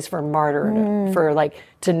no place for martyrdom, for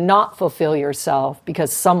to not fulfill yourself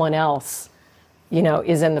because someone else,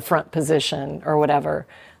 is in the front position or whatever.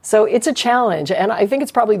 So it's a challenge. And I think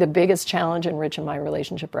it's probably the biggest challenge in Rich and my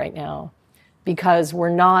relationship right now, because we're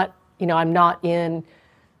not,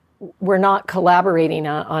 we're not collaborating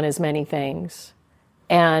on as many things,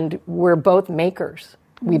 and we're both makers.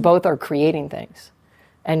 We both are creating things.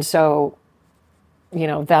 And so,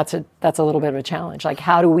 that's a little bit of a challenge. Like,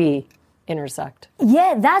 how do we intersect?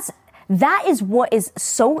 Yeah, that is what is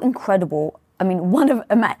so incredible. I mean, one of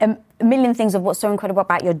a million things of what's so incredible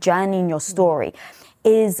about your journey and your story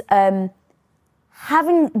is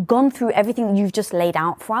having gone through everything you've just laid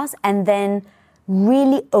out for us, and then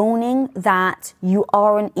really owning that you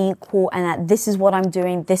are an equal and that this is what I'm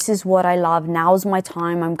doing, this is what I love, now's my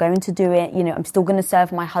time, I'm going to do it, I'm still going to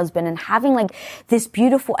serve my husband, and having this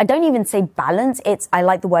beautiful, I don't even say balance, I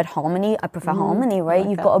like the word harmony, I prefer harmony, right?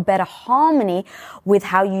 You've got a better harmony with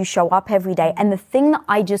how you show up every day. And the thing that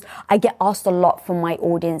I get asked a lot from my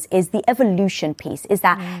audience is the evolution piece, is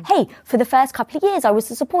that, hey, for the first couple of years I was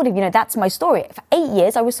supportive, that's my story. For 8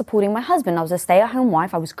 years I was supporting my husband, I was a stay-at-home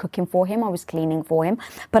wife, I was cooking for him, I was cleaning for him,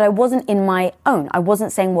 but I wasn't in my own. I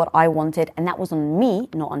wasn't saying what I wanted, and that was on me,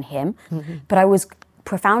 not on him. But I was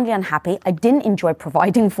profoundly unhappy. I didn't enjoy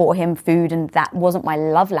providing for him food, and that wasn't my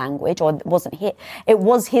love language, or it wasn't his. It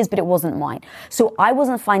was his, but it wasn't mine. So I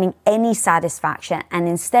wasn't finding any satisfaction, and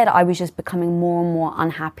instead I was just becoming more and more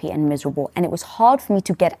unhappy and miserable. And it was hard for me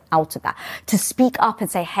to get out of that, to speak up and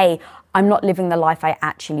say, hey, I'm not living the life I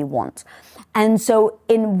actually want. And so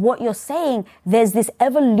in what you're saying, there's this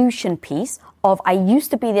evolution piece of I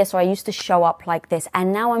used to be this, or I used to show up like this,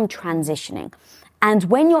 and now I'm transitioning. And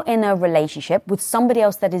when you're in a relationship with somebody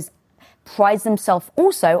else that prides themselves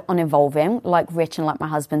also on evolving, like Rich and like my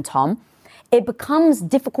husband Tom, it becomes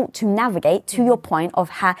difficult to navigate, to your point of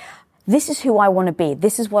how this is who I want to be,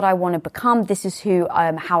 this is what I want to become, this is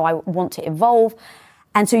how I want to evolve.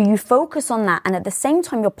 And so you focus on that, and at the same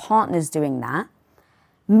time your partner's doing that,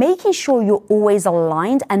 making sure you're always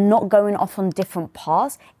aligned and not going off on different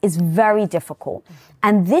paths is very difficult.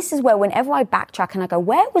 And this is where, whenever I backtrack and I go,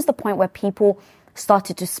 where was the point where people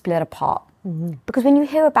started to split apart? Because when you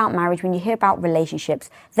hear about marriage, when you hear about relationships,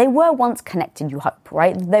 they were once connected, you hope,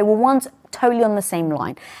 right? They were once totally on the same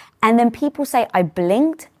line. And then people say, I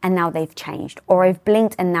blinked and now they've changed, or I've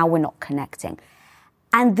blinked and now we're not connecting.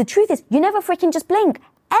 And the truth is, you never freaking just blink,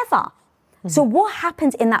 ever. So what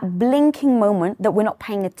happens in that blinking moment that we're not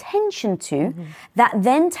paying attention to, that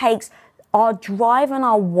then takes our drive and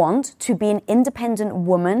our want to be an independent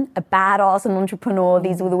woman, a badass, an entrepreneur,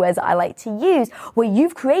 these are the words that I like to use, where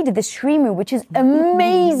you've created this Shrimu, which is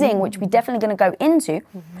amazing, which we're definitely going to go into,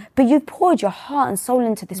 but you've poured your heart and soul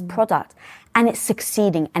into this product, and it's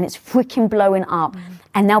succeeding, and it's freaking blowing up,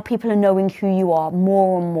 and now people are knowing who you are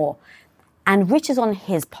more and more. And Rich is on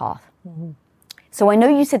his path. So I know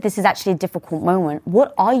you said this is actually a difficult moment.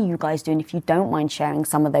 What are you guys doing, if you don't mind sharing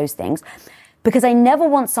some of those things? Because I never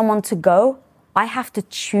want someone to go, I have to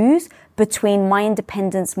choose between my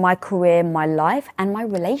independence, my career, my life, and my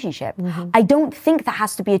relationship. I don't think that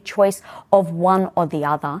has to be a choice of one or the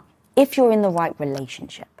other if you're in the right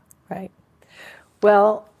relationship. Right.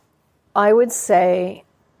 Well, I would say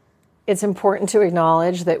it's important to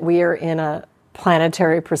acknowledge that we are in a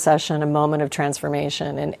planetary procession, a moment of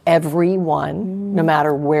transformation, and everyone, no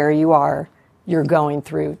matter where you are, you're going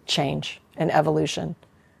through change and evolution.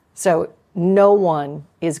 So no one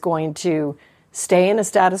is going to stay in a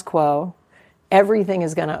status quo. Everything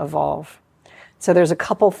is going to evolve. So there's a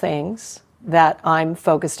couple things that I'm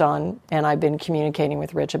focused on and I've been communicating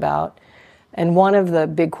with Rich about. And one of the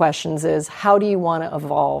big questions is, how do you want to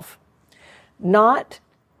evolve? Not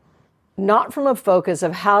from a focus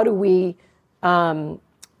of how do we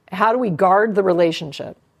guard the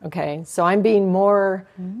relationship. Okay, so I'm being more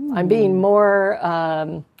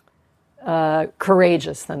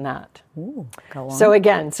courageous than that. Ooh, go on. So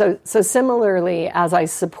again, so similarly, as I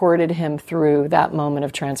supported him through that moment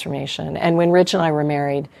of transformation, and when Rich and I were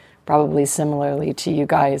married, probably similarly to you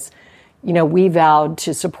guys, we vowed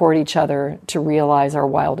to support each other to realize our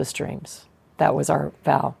wildest dreams. That was our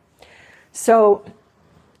vow. So,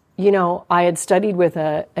 I had studied with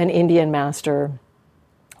an Indian master,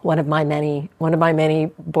 one of my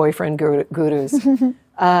many boyfriend gurus,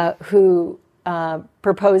 who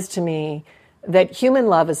proposed to me that human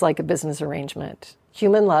love is like a business arrangement.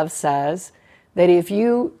 Human love says that if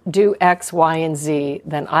you do X, Y, and Z,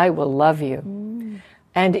 then I will love you.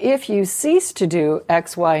 And if you cease to do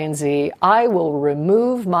X, Y, and Z, I will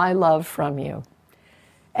remove my love from you.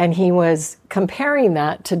 And he was comparing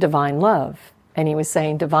that to divine love. And he was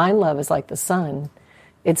saying divine love is like the sun.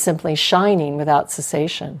 It's simply shining without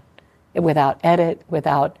cessation, without edit,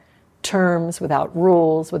 without terms, without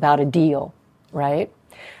rules, without a deal, right?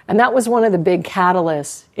 And that was one of the big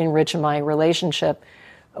catalysts in Rich and my relationship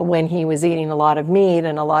when he was eating a lot of meat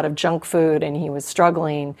and a lot of junk food and he was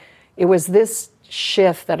struggling. It was this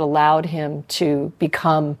shift that allowed him to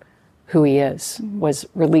become who he is, was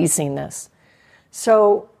releasing this.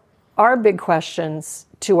 So our big questions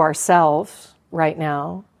to ourselves right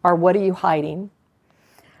now are, what are you hiding?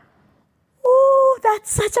 Ooh,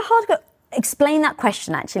 that's such a hard question. Explain that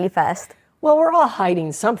question actually first. Well, we're all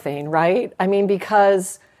hiding something, right? I mean,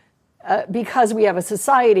 because we have a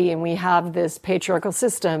society and we have this patriarchal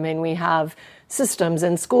system and we have systems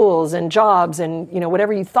and schools and jobs and,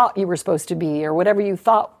 whatever you thought you were supposed to be or whatever you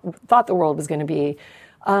thought the world was going to be,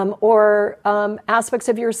 or aspects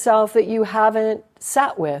of yourself that you haven't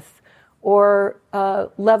sat with, or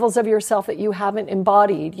levels of yourself that you haven't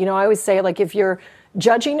embodied. I always say, like, if you're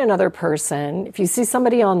judging another person, if you see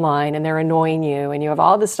somebody online and they're annoying you and you have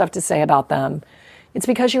all this stuff to say about them, it's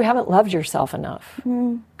because you haven't loved yourself enough.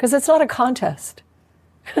 Because it's not a contest.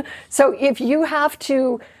 So if you have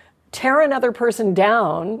to tear another person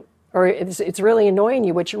down, or it's really annoying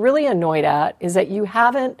you, what you're really annoyed at is that you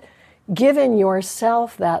haven't given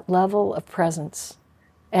yourself that level of presence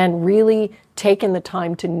and really taken the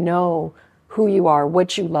time to know who you are,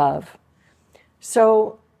 what you love.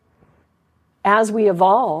 So as we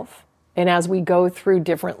evolve and as we go through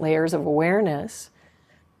different layers of awareness,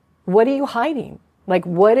 what are you hiding? Like,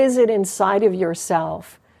 what is it inside of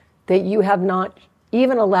yourself that you have not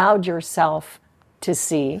even allowed yourself to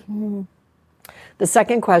see? The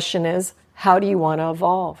second question is, how do you want to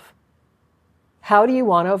evolve? How do you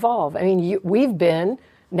want to evolve? I mean, we've been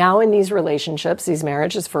now in these relationships, these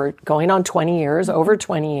marriages for going on 20 years, over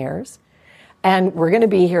 20 years. And we're going to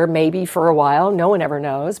be here maybe for a while. No one ever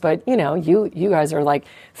knows. But, you guys are like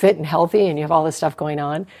fit and healthy and you have all this stuff going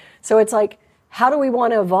on. So it's like, how do we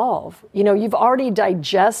want to evolve? You've already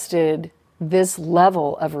digested this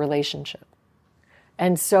level of relationship.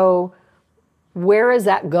 And so where is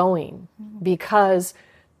that going? Because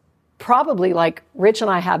probably, like, Rich and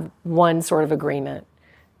I have one sort of agreement.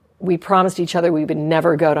 We promised each other we would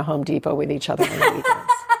never go to Home Depot with each other on the weekends.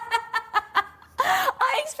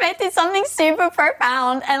 I expected something super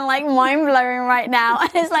profound and like mind-blowing right now.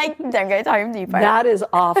 And it's like, don't go to Home Depot. That is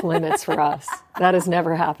off limits for us. That is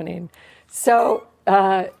never happening. So,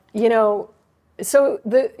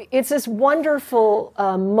 it's this wonderful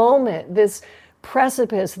moment, this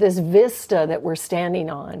precipice, this vista that we're standing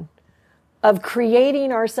on of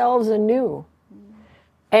creating ourselves anew.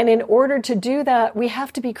 And in order to do that, we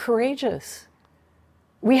have to be courageous.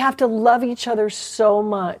 We have to love each other so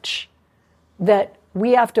much that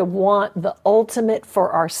we have to want the ultimate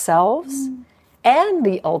for ourselves and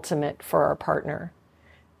the ultimate for our partner.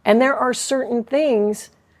 And there are certain things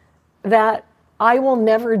that I will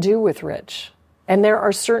never do with Rich. And there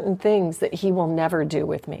are certain things that he will never do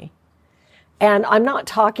with me. And I'm not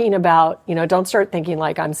talking about, don't start thinking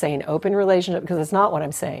like I'm saying open relationship, because it's not what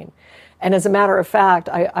I'm saying. And as a matter of fact,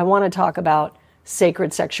 I want to talk about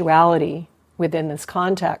sacred sexuality within this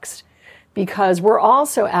context, because we're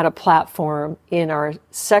also at a platform in our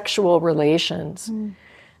sexual relations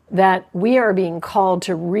that we are being called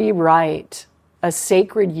to rewrite a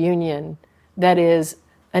sacred union that is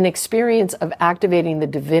an experience of activating the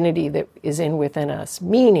divinity that is within us,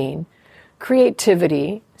 meaning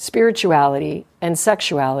creativity, spirituality, and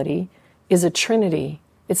sexuality is a trinity.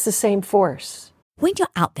 It's the same force. When you're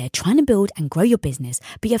out there trying to build and grow your business,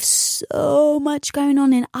 but you have so much going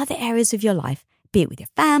on in other areas of your life, be it with your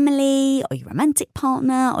family or your romantic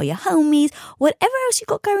partner or your homies, whatever else you've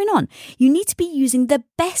got going on. You need to be using the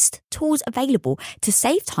best tools available to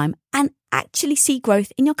save time and actually see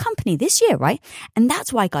growth in your company this year, right? And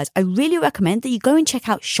that's why, guys, I really recommend that you go and check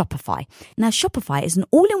out Shopify. Now, Shopify is an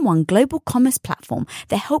all-in-one global commerce platform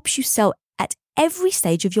that helps you sell at every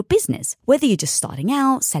stage of your business. Whether you're just starting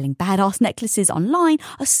out, selling badass necklaces online,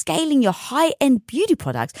 or scaling your high-end beauty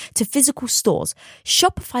products to physical stores,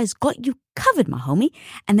 Shopify's got you covered, my homie.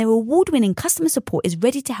 And their award-winning customer support is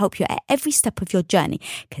ready to help you at every step of your journey.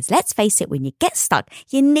 Because let's face it, when you get stuck,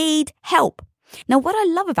 you need help. Now, what I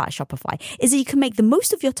love about Shopify is that you can make the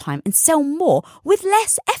most of your time and sell more with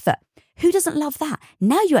less effort. Who doesn't love that?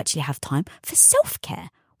 Now you actually have time for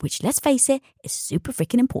self-care, which, let's face it, is super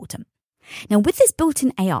freaking important. Now, with this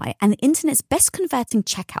built-in AI and the internet's best converting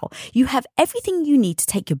checkout, you have everything you need to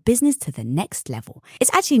take your business to the next level.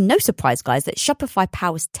 It's actually no surprise, guys, that Shopify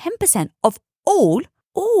powers 10% of all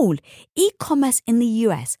e-commerce in the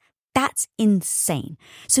US. That's insane.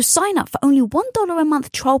 So sign up for only $1 a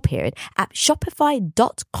month trial period at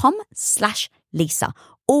shopify.com/Lisa,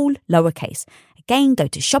 all lowercase. Again, go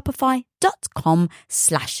to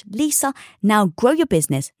shopify.com/Lisa. Now grow your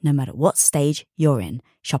business no matter what stage you're in.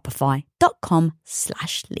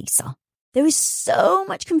 Shopify.com/Lisa. There is so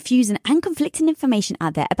much confusing and conflicting information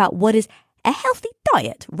out there about what is a healthy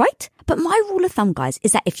diet, right? But my rule of thumb, guys,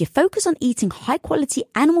 is that if you focus on eating high-quality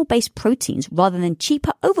animal-based proteins rather than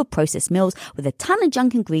cheaper, over-processed meals with a ton of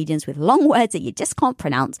junk ingredients with long words that you just can't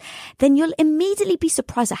pronounce, then you'll immediately be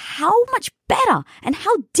surprised at how much better and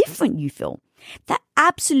how different you feel. That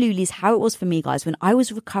absolutely is how it was for me, guys, when I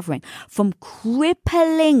was recovering from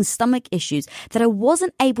crippling stomach issues that I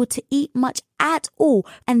wasn't able to eat much at all.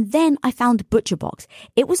 And then I found ButcherBox.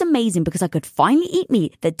 It was amazing because I could finally eat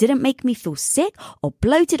meat that didn't make me feel sick or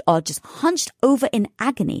bloated or just hunched over in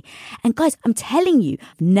agony. And guys, I'm telling you,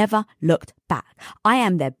 I've never looked back. I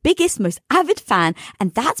am their biggest, most avid fan,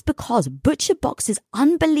 and that's because ButcherBox's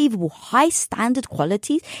unbelievable high standard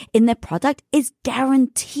qualities in their product is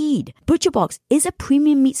guaranteed. ButcherBox is a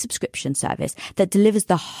premium meat subscription service that delivers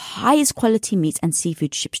the highest quality meats and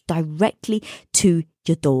seafood shipped directly to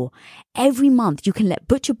your door. Every month, you can let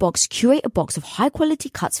ButcherBox curate a box of high quality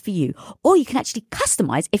cuts for you, or you can actually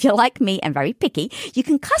customize. If you're like me and very picky, you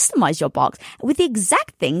can customize your box with the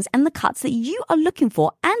exact things and the cuts that you are looking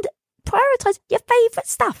for and prioritize your favorite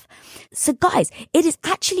stuff. So guys, it is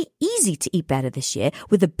actually easy to eat better this year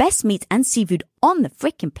with the best meat and seafood on the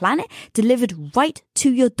freaking planet delivered right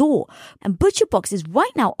to your door. And ButcherBox is right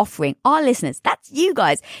now offering our listeners, that's you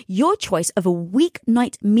guys, your choice of a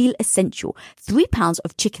weeknight meal essential. 3 pounds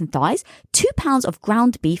of chicken thighs, 2 pounds of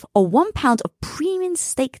ground beef, or 1 pound of premium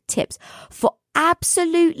steak tips for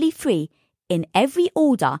absolutely free in every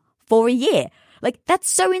order for a year. Like, that's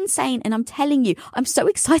so insane. And I'm telling you, I'm so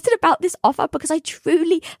excited about this offer because I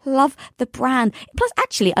truly love the brand. Plus,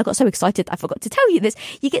 actually, I got so excited, I forgot to tell you this.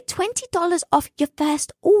 You get $20 off your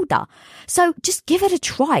first order. So just give it a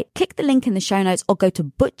try. Click the link in the show notes or go to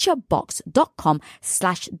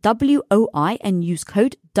butcherbox.com/WOI and use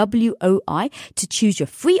code WOI to choose your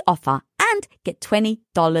free offer and get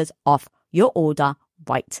 $20 off your order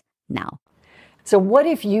right now. So what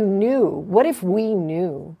if we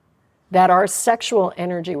knew that our sexual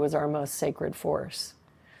energy was our most sacred force?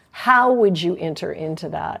 How would you enter into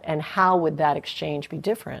that? And how would that exchange be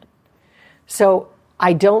different? So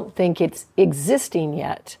I don't think it's existing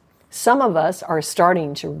yet. Some of us are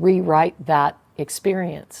starting to rewrite that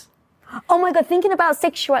experience. Oh my God, thinking about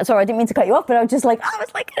sexuality. Sorry, I didn't mean to cut you off, but I was like,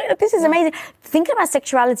 this is amazing. Thinking about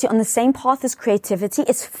sexuality on the same path as creativity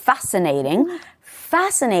is fascinating.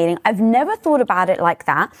 I've never thought about it like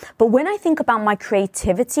that. But when I think about my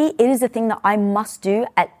creativity, it is a thing that I must do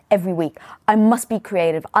every week. I must be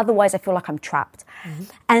creative. Otherwise, I feel like I'm trapped. Mm-hmm.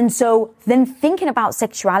 And so then thinking about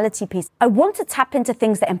sexuality piece, I want to tap into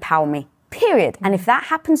things that empower me. Period. And if that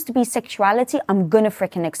happens to be sexuality, I'm going to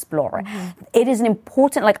freaking explore it. Mm-hmm. It is an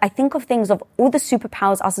important, I think of things of all the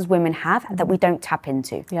superpowers us as women have that we don't tap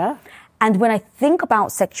into. Yeah. And when I think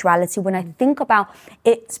about sexuality, when I think about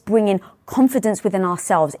it's bringing confidence within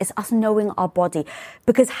ourselves, it's us knowing our body.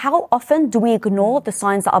 Because how often do we ignore the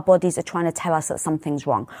signs that our bodies are trying to tell us that something's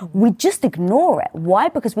wrong? We just ignore it. Why?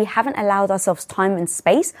 Because we haven't allowed ourselves time and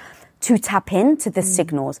space to tap into the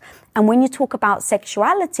signals. And when you talk about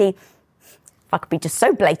sexuality, if I could be just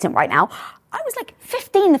so blatant right now, I was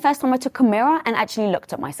 15 the first time I took a mirror and actually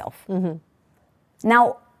looked at myself. Mm-hmm.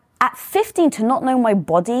 Now, at 15, to not know my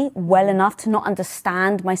body well enough, to not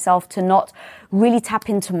understand myself, to not really tap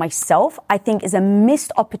into myself, I think is a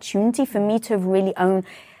missed opportunity for me to really own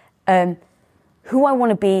who I want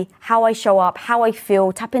to be, how I show up, how I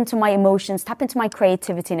feel, tap into my emotions, tap into my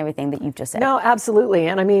creativity and everything that you've just said. No, absolutely.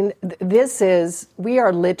 And I mean, we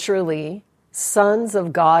are literally sons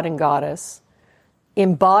of God and Goddess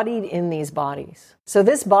embodied in these bodies. So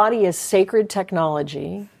this body is sacred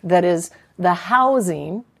technology that is the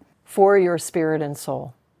housing for your spirit and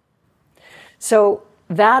soul. So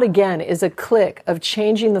that again is a click of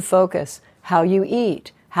changing the focus, how you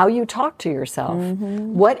eat, how you talk to yourself,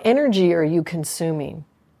 what energy are you consuming?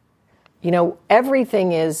 You know,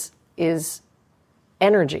 everything is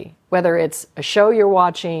energy, whether it's a show you're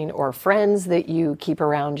watching or friends that you keep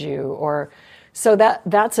around you, or so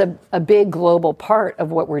that's a big global part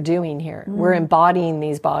of what we're doing here. We're embodying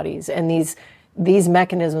these bodies, and these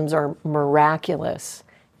mechanisms are miraculous.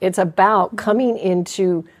 It's about coming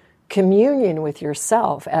into communion with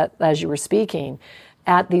yourself, as you were speaking,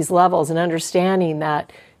 at these levels, and understanding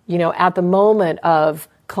that, you know, at the moment of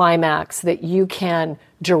climax, that you can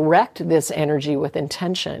direct this energy with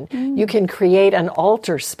intention. You can create an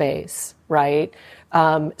altar space, right?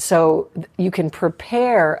 So you can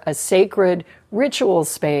prepare a sacred ritual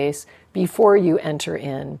space before you enter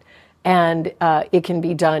in. And it can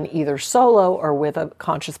be done either solo or with a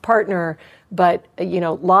conscious partner, but, you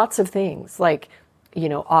know, lots of things like, you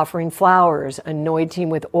know, offering flowers, anointing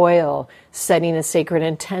with oil, setting a sacred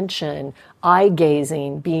intention, eye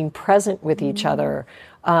gazing, being present with each other,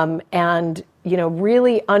 and, you know,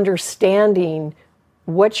 really understanding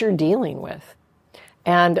what you're dealing with.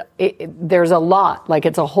 And there's a lot, like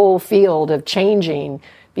it's a whole field of changing,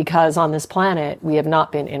 because on this planet, we have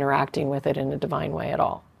not been interacting with it in a divine way at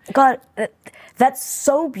all. God, that's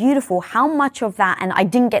so beautiful. How much of that, and I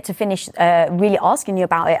didn't get to finish really asking you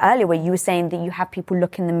about it earlier, where you were saying that you have people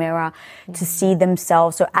look in the mirror to see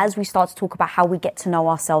themselves. So as we start to talk about how we get to know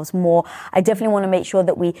ourselves more, I definitely want to make sure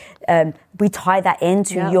that we tie that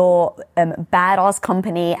into your badass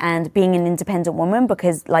company and being an independent woman,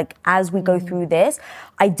 because like as we go through this,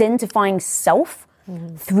 identifying self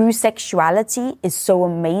through sexuality is so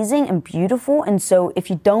amazing and beautiful. And so if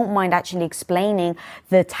you don't mind actually explaining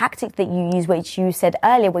the tactic that you use, which you said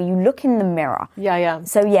earlier, where you look in the mirror. Yeah.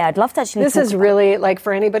 So yeah, I'd love to actually This is really, like,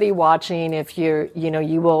 for anybody watching, if you're, you know,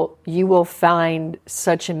 you will find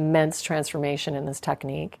such immense transformation in this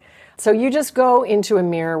technique. So you just go into a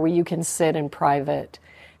mirror where you can sit in private,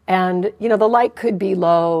 and, you know, the light could be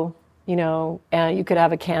low, you know, and you could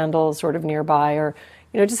have a candle sort of nearby, or,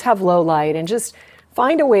 you know, just have low light and just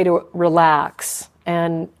find a way to relax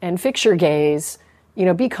and fix your gaze, you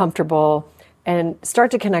know, be comfortable and start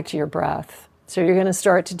to connect to your breath. So you're going to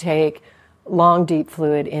start to take long, deep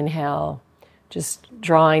fluid inhale, just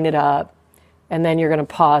drawing it up. And then you're going to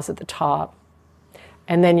pause at the top.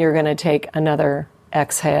 And then you're going to take another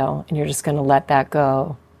exhale, and you're just going to let that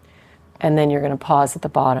go. And then you're going to pause at the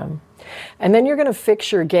bottom. And then you're going to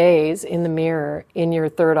fix your gaze in the mirror in your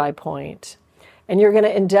third eye point. And you're going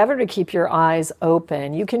to endeavor to keep your eyes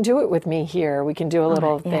open. You can do it with me here. We can do a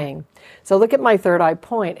little thing. So look at my third eye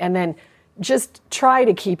point, and then just try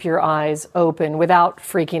to keep your eyes open without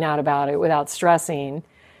freaking out about it, without stressing.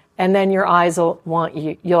 And then your eyes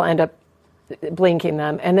you'll end up blinking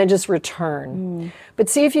them, and then just return. But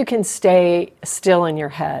see if you can stay still in your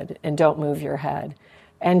head and don't move your head.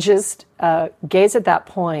 And just gaze at that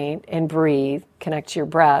point and breathe, connect to your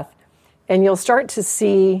breath, and you'll start to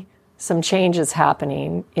see some changes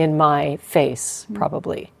happening in my face,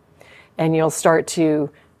 probably. And you'll start to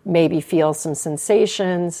maybe feel some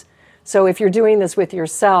sensations. So if you're doing this with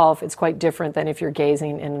yourself, it's quite different than if you're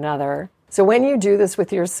gazing in another. So when you do this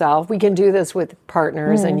with yourself, we can do this with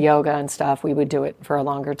partners and yoga and stuff. We would do it for a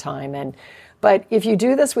longer time. But if you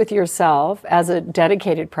do this with yourself as a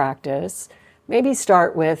dedicated practice, maybe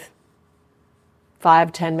start with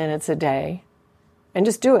 5-10 minutes a day and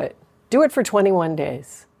just do it. Do it for 21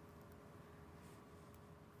 days.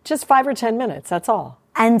 Just 5 or 10 minutes, that's all.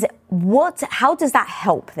 And how does that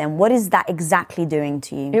help then? What is that exactly doing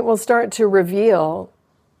to you? It will start to reveal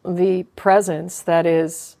the presence that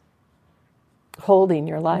is holding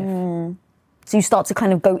your life. So you start to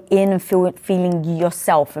kind of go in and feeling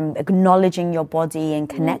yourself and acknowledging your body and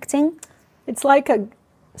connecting? It's like a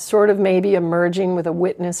sort of maybe emerging with a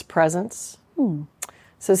witness presence.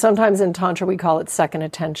 So sometimes in Tantra we call it second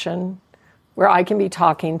attention, where I can be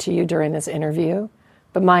talking to you during this interview,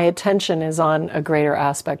 but my attention is on a greater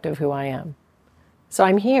aspect of who I am. So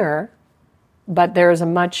I'm here, but there's a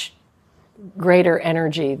much greater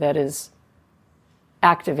energy that is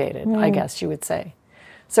activated, I guess you would say.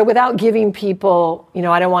 So without giving people, you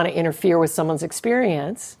know, I don't want to interfere with someone's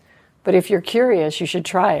experience, but if you're curious, you should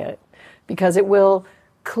try it, because it will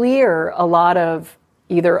clear a lot of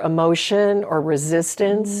either emotion or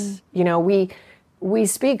resistance. You know, we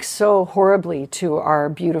speak so horribly to our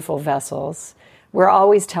beautiful vessels. We're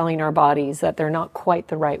always telling our bodies that they're not quite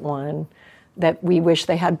the right one, that we wish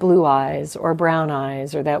they had blue eyes or brown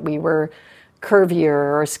eyes, or that we were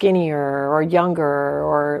curvier or skinnier or younger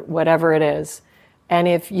or whatever it is. And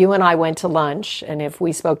if you and I went to lunch, and if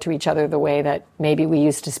we spoke to each other the way that maybe we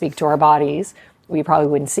used to speak to our bodies, we probably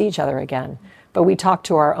wouldn't see each other again. But we talk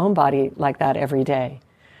to our own body like that every day.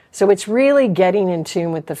 So it's really getting in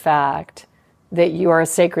tune with the fact that you are a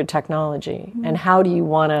sacred technology. And how do you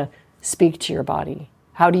want to speak to your body?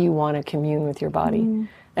 How do you want to commune with your body?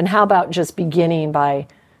 And how about just beginning by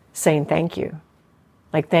saying thank you?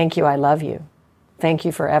 Like, thank you, I love you. Thank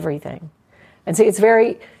you for everything. And see, it's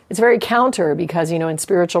very counter, because, in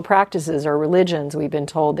spiritual practices or religions, we've been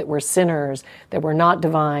told that we're sinners, that we're not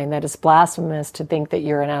divine, that it's blasphemous to think that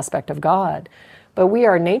you're an aspect of God. But we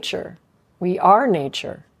are nature. We are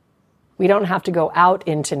nature. We don't have to go out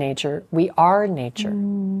into nature. We are nature.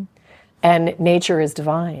 And nature is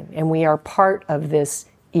divine. And we are part of this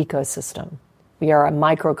ecosystem. We are a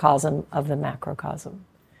microcosm of the macrocosm.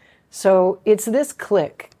 So it's this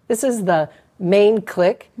click. This is the main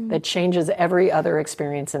click that changes every other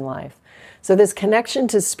experience in life. So this connection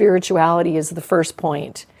to spirituality is the first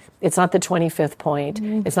point. It's not the 25th point.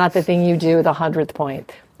 It's not the thing you do, the 100th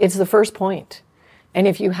point. It's the first point. And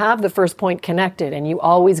if you have the first point connected and you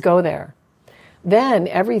always go there, then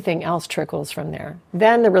everything else trickles from there.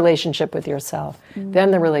 Then the relationship with yourself,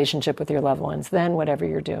 then the relationship with your loved ones, then whatever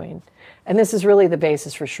you're doing. And this is really the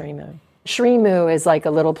basis for Shri Mu. Shri Mu is like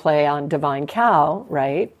a little play on divine cow,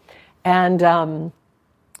 right? And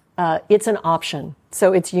it's an option.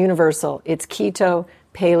 So it's universal. It's keto,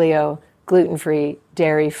 paleo, gluten-free,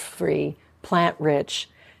 dairy-free, plant-rich,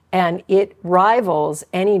 and it rivals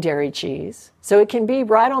any dairy cheese. So it can be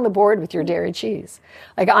right on the board with your dairy cheese.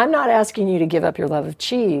 Like, I'm not asking you to give up your love of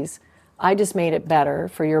cheese. I just made it better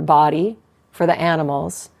for your body, for the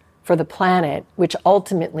animals, for the planet, which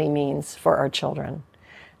ultimately means for our children.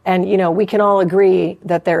 And, we can all agree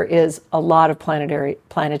that there is a lot of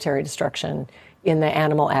planetary destruction in the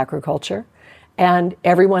animal agriculture. And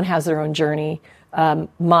everyone has their own journey.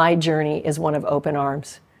 My journey is one of open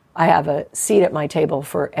arms. I have a seat at my table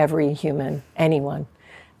for every human, anyone.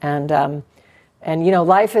 And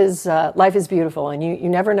life is beautiful, and you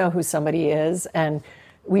never know who somebody is. And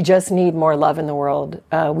we just need more love in the world.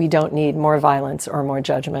 We don't need more violence or more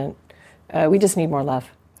judgment. We just need more love.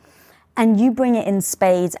 And you bring it in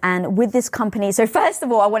spades. And with this company, so first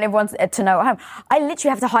of all, I want everyone to know at home, I literally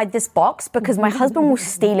have to hide this box because my husband will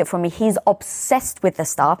steal it from me. He's obsessed with the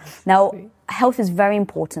stuff. Now, health is very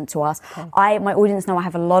important to us. Okay. My audience know I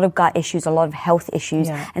have a lot of gut issues, a lot of health issues.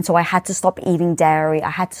 Yeah. And so I had to stop eating dairy. I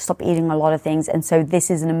had to stop eating a lot of things. And so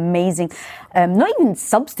this is an amazing, not even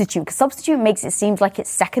substitute, because substitute makes it seem like it's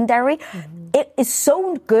secondary. It is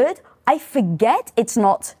so good. I forget it's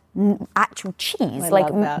not actual cheese.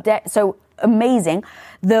 So amazing.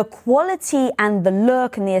 The quality and the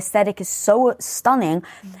look and the aesthetic is so stunning.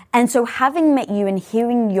 And so having met you and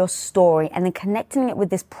hearing your story and then connecting it with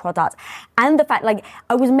this product and the fact,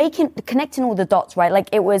 I was connecting all the dots, right?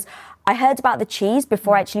 I heard about the cheese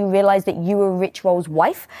before I actually realized that you were Rich Roll's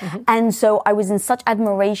wife. And so I was in such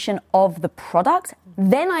admiration of the product.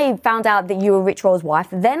 Then I found out that you were Rich Roll's wife.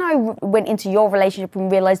 Then I went into your relationship and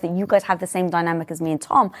realized that you guys have the same dynamic as me and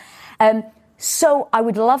Tom. So I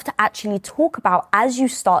would love to actually talk about, as you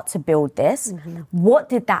start to build this, what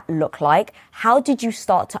did that look like? How did you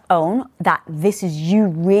start to own that this is you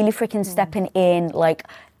really freaking stepping in,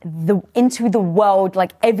 into the world,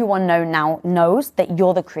 everyone knows that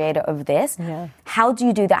you're the creator of this. Yeah. How do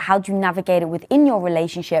you do that? How do you navigate it within your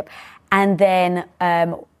relationship? And then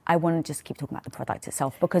I want to just keep talking about the product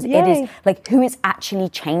itself, because it is who it's actually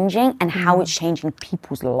changing and how it's changing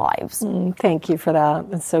people's lives. Thank you for that.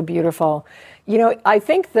 It's so beautiful. I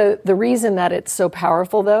think the reason that it's so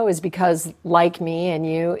powerful, though, is because, like me and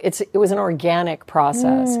you, it was an organic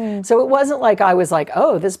process. So it wasn't like I was like,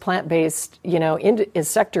 oh, this plant-based,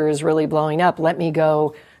 sector is really blowing up. Let me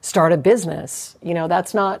go start a business.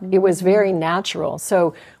 That's not, it was very natural.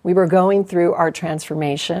 So we were going through our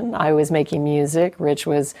transformation. I was making music, Rich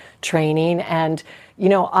was training, and,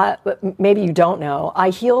 maybe you don't know, I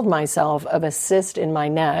healed myself of a cyst in my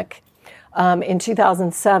neck in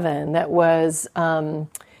 2007 that was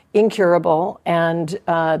incurable, and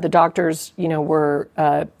the doctors, were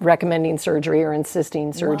recommending surgery or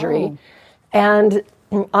insisting surgery. Wow. And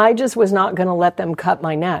I just was not going to let them cut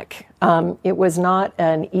my neck. It was not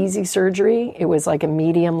an easy surgery. It was like a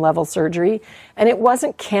medium level surgery. And it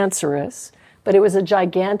wasn't cancerous, but it was a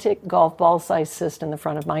gigantic golf ball sized cyst in the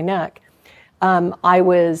front of my neck. I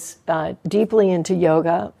was deeply into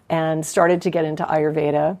yoga and started to get into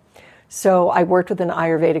Ayurveda. So I worked with an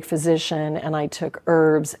Ayurvedic physician, and I took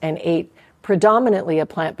herbs and ate predominantly a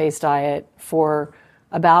plant-based diet for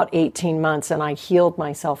about 18 months, and I healed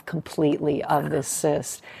myself completely of this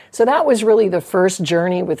cyst. So that was really the first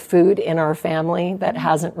journey with food in our family that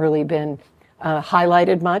hasn't really been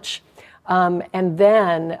highlighted much. And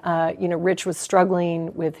then, Rich was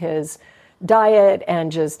struggling with his diet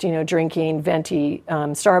and just, drinking venti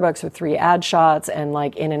Starbucks with 3 ad shots and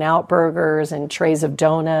like In-N-Out burgers and trays of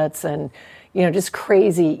donuts and, just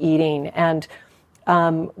crazy eating. And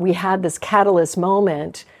we had this catalyst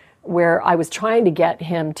moment where I was trying to get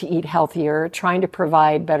him to eat healthier, trying to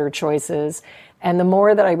provide better choices. And the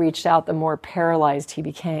more that I reached out, the more paralyzed he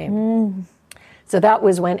became. So that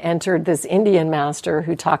was when entered this Indian master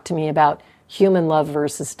who talked to me about human love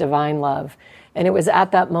versus divine love. And it was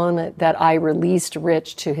at that moment that I released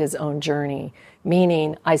Rich to his own journey,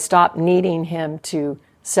 meaning I stopped needing him to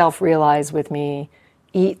self-realize with me,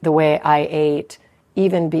 eat the way I ate,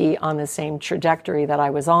 even be on the same trajectory that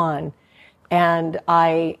I was on. And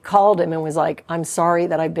I called him and was like, I'm sorry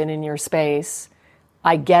that I've been in your space.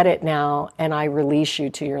 I get it now, and I release you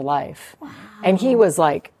to your life. Wow. And he was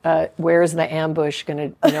like, where's the ambush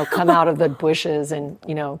going to, come out of the bushes and,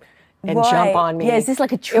 and right. jump on me? Yeah, is this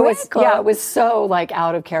like a trick? It was so like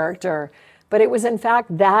out of character. But it was in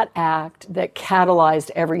fact that act that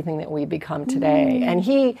catalyzed everything that we become today. And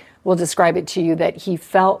he will describe it to you that he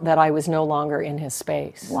felt that I was no longer in his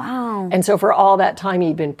space. Wow. And so for all that time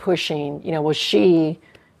he'd been pushing, she,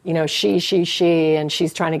 and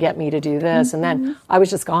she's trying to get me to do this. And then I was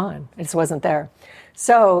just gone. I just wasn't there.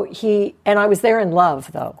 So and I was there in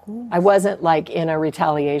love though. I wasn't like in a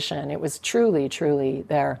retaliation. It was truly, truly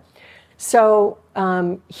there. So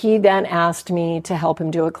he then asked me to help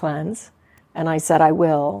him do a cleanse. And I said, I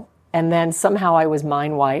will. And then somehow I was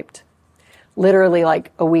mind wiped. Literally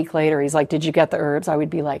like a week later, he's like, did you get the herbs? I would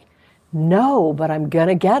be like, no, but I'm going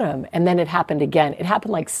to get them. And then it happened again. It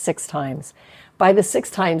happened like 6 times. By the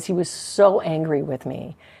 6th times, he was so angry with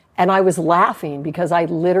me. And I was laughing because I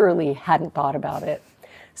literally hadn't thought about it.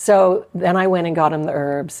 So then I went and got him the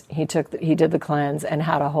herbs. He did the cleanse and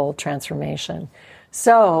had a whole transformation.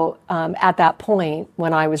 So at that point,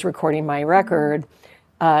 when I was recording my record,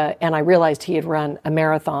 and I realized he had run a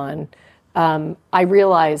marathon, I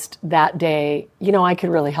realized that day, I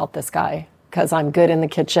could really help this guy because I'm good in the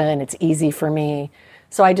kitchen. It's easy for me.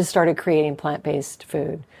 So I just started creating plant-based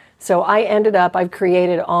food. So I've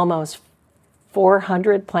created almost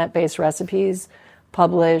 400 plant-based recipes,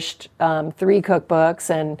 published 3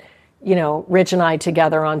 cookbooks, and, Rich and I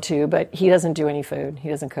together on 2, but he doesn't do any food. He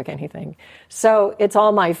doesn't cook anything. So it's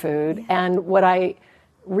all my food. And what I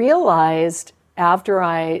realized after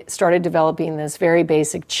I started developing this very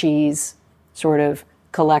basic cheese sort of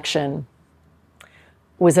collection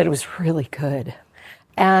was that it was really good.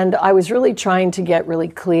 And I was really trying to get really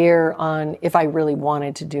clear on if I really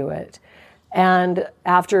wanted to do it. And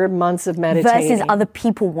after months of meditating... Versus other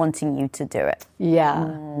people wanting you to do it. Yeah,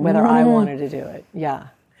 whether I wanted to do it, yeah.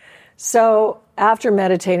 So after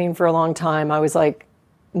meditating for a long time, I was like,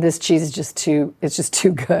 this cheese is just too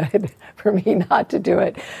good for me not to do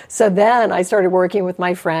it. So then I started working with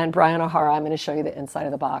my friend, Brian O'Hara. I'm going to show you the inside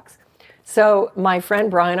of the box. So my friend,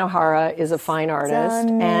 Brian O'Hara, is a fine artist,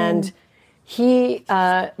 and he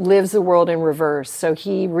lives the world in reverse. So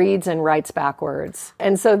he reads and writes backwards.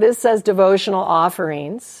 And so this says devotional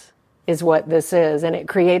offerings is what this is, and it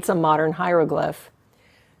creates a modern hieroglyph.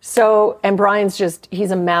 So, and Brian's he's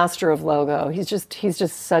a master of logo. He's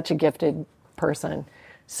just such a gifted person.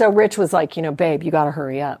 So Rich was like, babe, you got to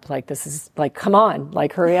hurry up. Like, this is like, come on,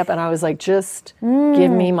 like, hurry up. And I was like, just give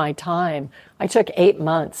me my time. I took 8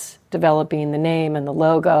 months developing the name and the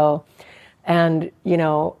logo. And,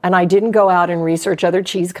 and I didn't go out and research other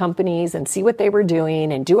cheese companies and see what they were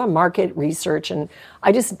doing and do a market research. And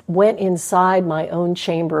I just went inside my own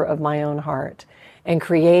chamber of my own heart and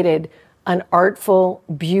created an artful,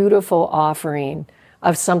 beautiful offering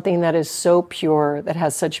of something that is so pure, that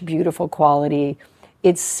has such beautiful quality.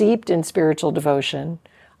 It's seeped in spiritual devotion.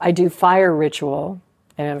 I do fire ritual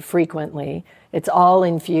frequently. It's all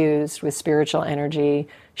infused with spiritual energy.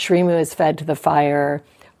 Shrimu is fed to the fire.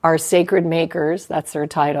 Our sacred makers, that's their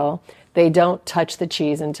title, they don't touch the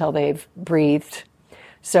cheese until they've breathed.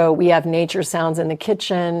 So we have nature sounds in the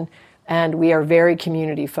kitchen, and we are very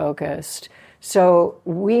community focused. So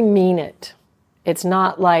we mean it. It's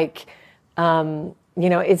not like...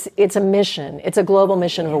 it's a mission. It's a global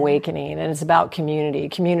mission of awakening, and it's about community.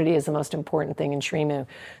 Community is the most important thing in Shrimu.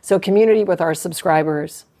 So community with our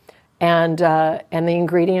subscribers, and the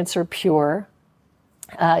ingredients are pure.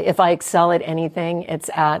 If I excel at anything, it's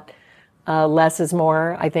at less is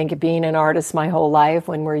more. I think being an artist my whole life,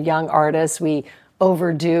 when we're young artists, we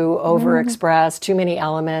overdo, overexpress, too many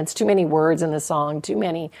elements, too many words in the song, too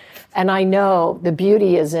many. And I know the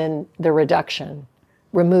beauty is in the reduction,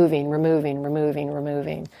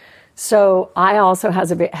 removing. So I also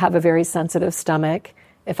have a very sensitive stomach.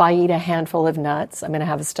 If I eat a handful of nuts, I'm going to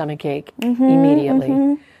have a stomach ache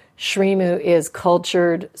immediately. Shrimu is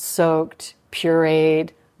cultured, soaked,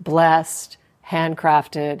 pureed, blessed,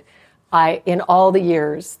 handcrafted. In all the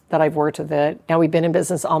years that I've worked with it, now we've been in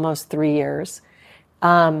business almost 3 years,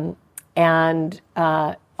 and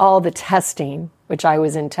all the testing, which I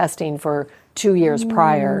was in testing for 2 years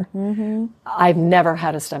prior, I've never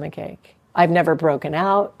had a stomach ache. I've never broken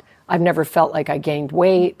out. I've never felt like I gained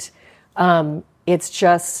weight. It's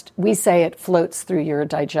just, we say it floats through your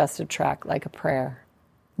digestive tract like a prayer.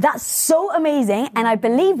 That's so amazing. And I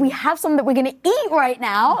believe we have some that we're going to eat right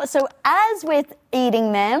now. So as we're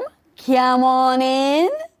eating them, come on in.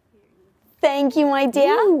 Thank you, my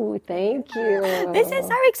dear. Ooh, thank you. This is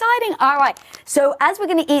so exciting. All right. So as we're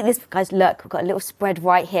going to eat this, guys, look, we've got a little spread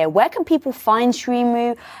right here. Where can people find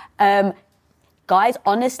Shrimu? Guys,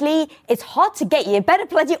 honestly, it's hard to get. You better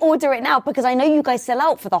bloody order it now because I know you guys sell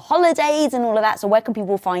out for the holidays and all of that. So where can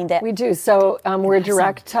people find it? We do. So we're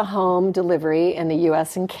direct to home delivery in the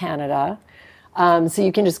U.S. and Canada. So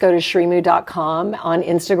you can just go to shrimu.com. On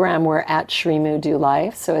Instagram, we're at Shrimu Do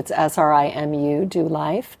Life. So it's SRIMU Do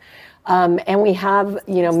Life. And we have,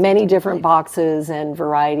 many different boxes and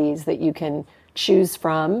varieties that you can choose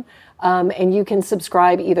from. And you can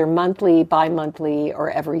subscribe either monthly, bi-monthly,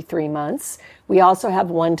 or every 3 months. We also have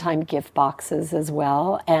one-time gift boxes as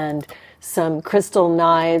well, and some crystal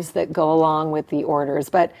knives that go along with the orders.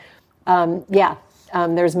 But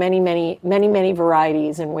there's many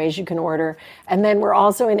varieties and ways you can order. And then we're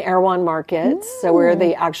also in Erewhon markets. So we're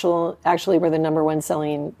we're the number one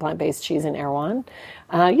selling plant-based cheese in Erewhon.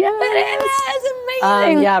 That's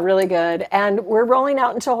amazing. Yeah, really good. And we're rolling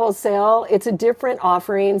out into wholesale. It's a different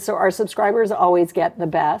offering, so our subscribers always get the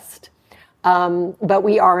best. But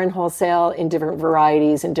we are in wholesale in different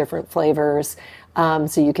varieties and different flavors. So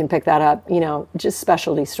you can pick that up, just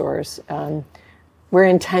specialty stores. We're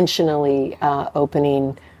intentionally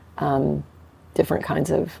opening different kinds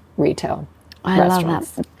of retail. I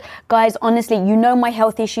love that. Guys, honestly, my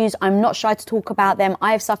health issues. I'm not shy to talk about them.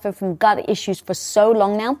 I have suffered from gut issues for so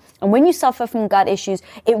long now. And when you suffer from gut issues,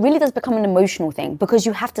 it really does become an emotional thing because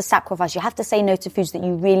you have to sacrifice. You have to say no to foods that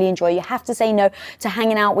you really enjoy. You have to say no to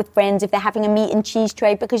hanging out with friends if they're having a meat and cheese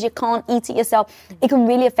tray because you can't eat it yourself. It can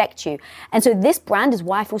really affect you. And so this brand is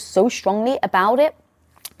why I feel so strongly about it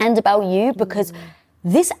and about you because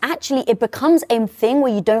this actually, it becomes a thing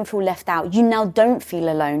where you don't feel left out. You now don't feel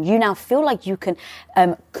alone. You now feel like you can,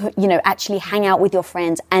 actually hang out with your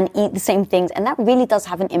friends and eat the same things. And that really does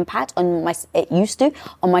have an impact on my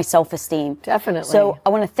self-esteem. Definitely. So I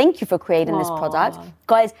want to thank you for creating this product.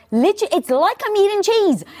 Guys, literally, it's like I'm eating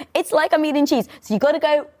cheese. It's like I'm eating cheese. So you got to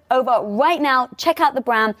go over right now. Check out the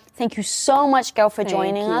brand. Thank you so much, girl, for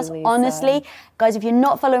joining us. Lisa. Honestly, guys, if you're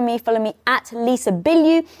not following me, follow me at Lisa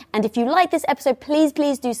Bilyeu. And if you like this episode, please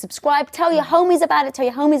do subscribe. Tell your homies about it. Tell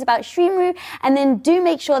your homies about Shrimu. And then do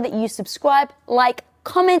make sure that you subscribe, like,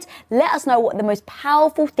 comment. Let us know what the most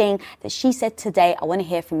powerful thing that she said today. I want to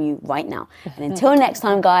hear from you right now. And until next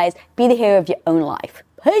time, guys, be the hero of your own life.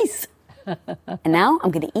 Peace. And now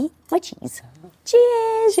I'm going to eat my cheese.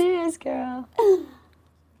 Cheers. Cheers, girl.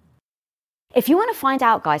 If you want to find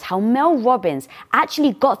out, guys, how Mel Robbins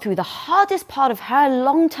actually got through the hardest part of her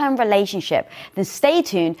long-term relationship, then stay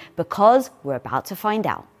tuned because we're about to find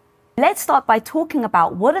out. Let's start by talking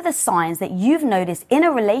about what are the signs that you've noticed in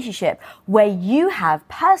a relationship where you have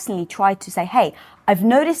personally tried to say, hey, I've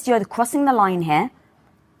noticed you're crossing the line here.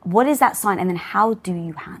 What is that sign? And then how do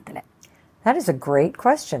you handle it? That is a great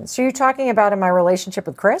question. So you're talking about in my relationship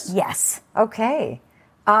with Chris? Yes. Okay.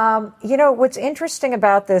 What's interesting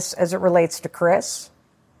about this as it relates to Chris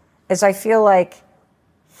is I feel like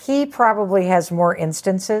he probably has more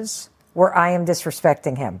instances where I am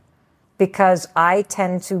disrespecting him because I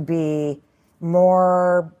tend to be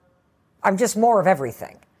I'm just more of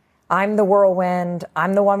everything. I'm the whirlwind.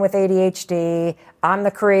 I'm the one with ADHD. I'm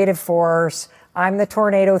the creative force. I'm the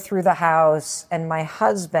tornado through the house. And my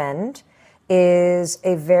husband is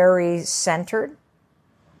a very centered,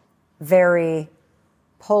 very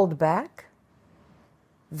pulled back,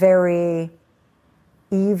 very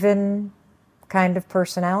even kind of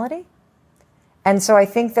personality. And so I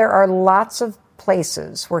think there are lots of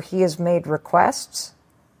places where he has made requests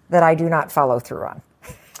that I do not follow through on.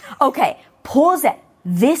 Okay, pause it.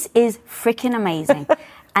 This is freaking amazing.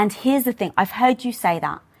 And here's the thing, I've heard you say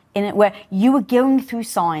that in it where you were going through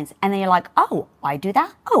signs and then you're like, oh, I do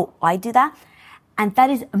that. Oh, I do that. And that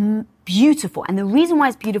is beautiful. And the reason why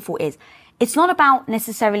it's beautiful is it's not about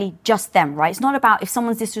necessarily just them, right? It's not about if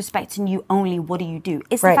someone's disrespecting you only, what do you do?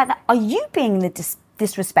 It's the fact that are you being the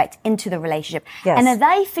disrespect into the relationship? Yes. And are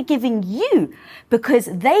they forgiving you because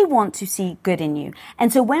they want to see good in you?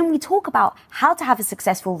 And so when we talk about how to have a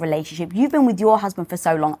successful relationship, you've been with your husband for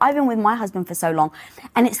so long, I've been with my husband for so long,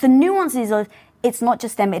 and it's the nuances of it's not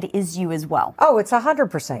just them, it is you as well. Oh, it's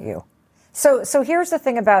 100% you. So here's the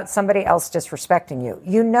thing about somebody else disrespecting you.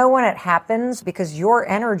 You know when it happens because your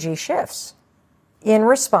energy shifts in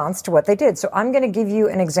response to what they did. So I'm going to give you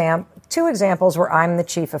two examples where I'm the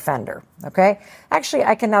chief offender, okay? Actually,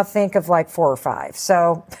 I can now think of like 4 or 5.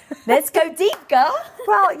 So let's go deep, girl.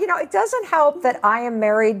 Well, you know, it doesn't help that I am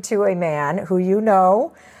married to a man who you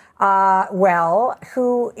know well,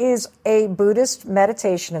 who is a Buddhist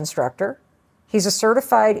meditation instructor. He's a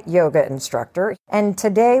certified yoga instructor. And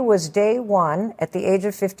today was day 1 at the age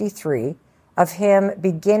of 53 of him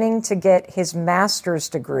beginning to get his master's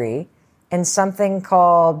degree in something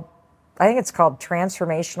called, I think it's called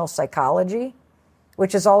transformational psychology,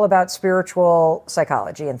 which is all about spiritual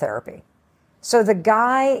psychology and therapy. So the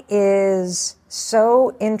guy is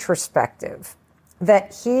so introspective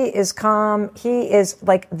that he is calm. He is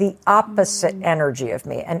like the opposite energy of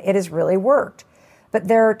me, and it has really worked. But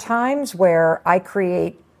there are times where I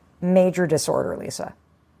create major disorder, Lisa.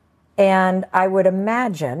 And I would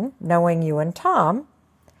imagine, knowing you and Tom,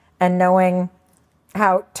 and knowing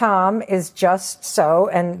how Tom is just so,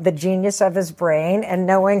 and the genius of his brain, and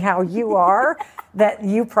knowing how you are, that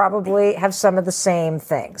you probably have some of the same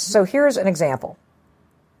things. So here's an example.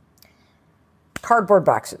 Cardboard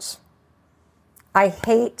boxes. I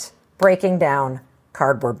hate breaking down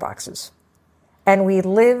cardboard boxes. And we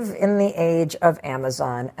live in the age of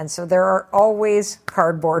Amazon, and so there are always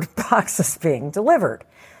cardboard boxes being delivered.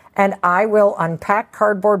 And I will unpack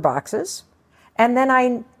cardboard boxes, and then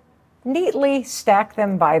I neatly stack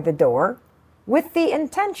them by the door with the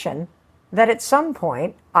intention that at some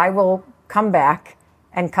point I will come back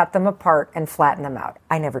and cut them apart and flatten them out.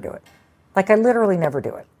 I never do it. Like, I literally never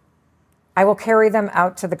do it. I will carry them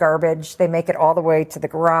out to the garbage. They make it all the way to the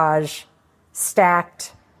garage,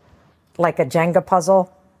 stacked like a Jenga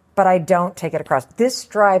puzzle, but I don't take it across. This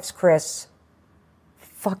drives Chris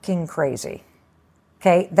fucking crazy.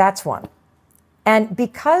 Okay, that's one. And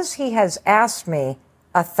because he has asked me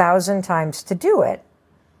 1,000 times to do it,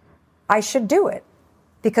 I should do it.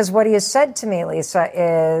 Because what he has said to me, Lisa,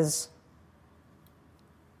 is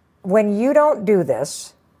when you don't do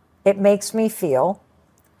this, it makes me feel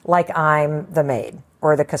like I'm the maid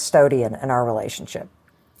or the custodian in our relationship.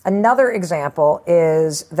 Another example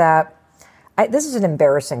is that this is an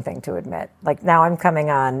embarrassing thing to admit. Like, now I'm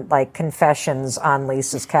coming on like confessions on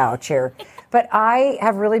Lisa's couch here, but I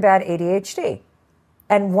have really bad ADHD.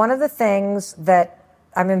 And one of the things that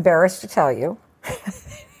I'm embarrassed to tell you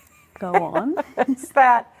Go on. is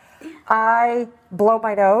that I blow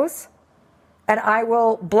my nose, and I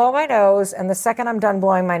will blow my nose, and the second I'm done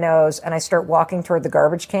blowing my nose and I start walking toward the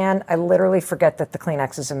garbage can, I literally forget that the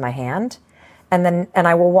Kleenex is in my hand. And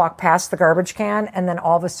I will walk past the garbage can, and then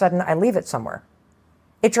all of a sudden I leave it somewhere.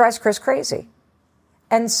 It drives Chris crazy.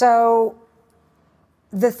 And so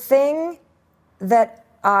the thing that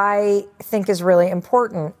I think is really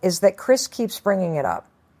important is that Chris keeps bringing it up.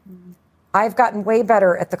 I've gotten way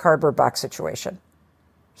better at the cardboard box situation.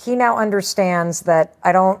 He now understands that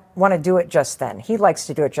I don't want to do it just then. He likes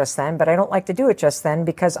to do it just then, but I don't like to do it just then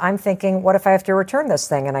because I'm thinking, what if I have to return this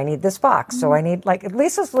thing and I need this box? So I need, like,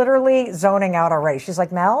 Lisa's literally zoning out already. She's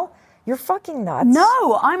like, Mel, you're fucking nuts.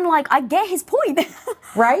 No, I'm like, I get his point.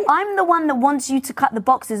 Right? I'm the one that wants you to cut the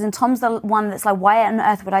boxes, and Tom's the one that's like, why on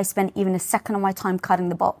earth would I spend even a second of my time cutting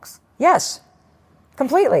the box? Yes,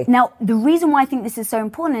 completely. Now, the reason why I think this is so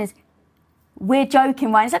important is we're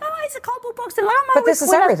joking, right? It's like, oh, it's a cardboard box. But this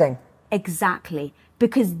is everything. Exactly.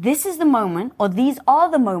 Because this is the moment, or these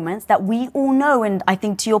are the moments that we all know. And I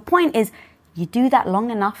think to your point is, you do that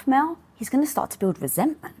long enough, Mel, he's going to start to build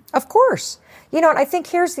resentment. Of course. You know, and I think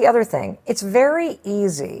here's the other thing. It's very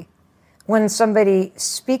easy when somebody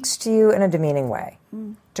speaks to you in a demeaning way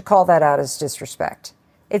to call that out as disrespect.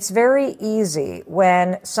 It's very easy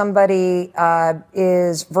when somebody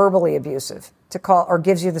is verbally abusive to call, or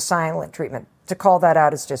gives you the silent treatment, to call that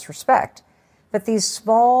out as disrespect. But these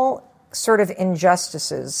small sort of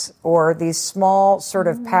injustices, or these small sort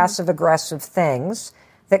of passive aggressive things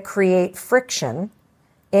that create friction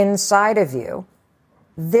inside of you,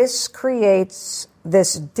 this creates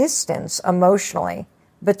this distance emotionally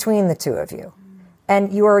between the two of you.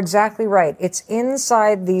 And you are exactly right. It's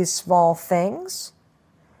inside these small things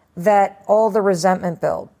that all the resentment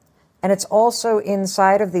build. And it's also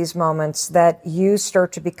inside of these moments that you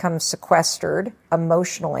start to become sequestered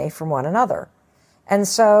emotionally from one another. And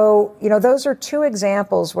so, those are two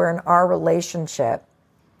examples where in our relationship,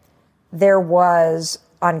 there was,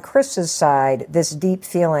 on Chris's side, this deep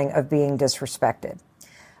feeling of being disrespected.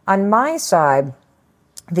 On my side,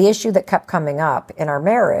 the issue that kept coming up in our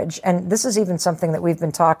marriage, and this is even something that we've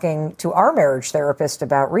been talking to our marriage therapist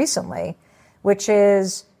about recently, which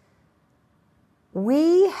is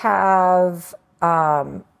we have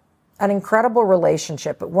an incredible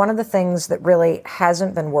relationship, but one of the things that really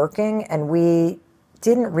hasn't been working, and we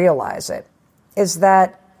didn't realize it, is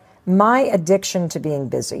that my addiction to being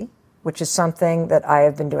busy, which is something that I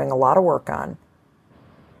have been doing a lot of work on,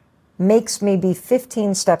 makes me be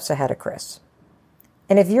 15 steps ahead of Chris.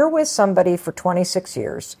 And if you're with somebody for 26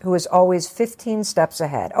 years who is always 15 steps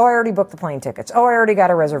ahead, oh, I already booked the plane tickets. Oh, I already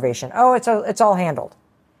got a reservation. Oh, it's all handled.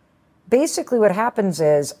 Basically what happens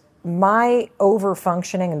is my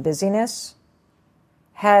over-functioning and busyness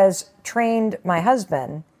has trained my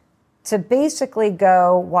husband to basically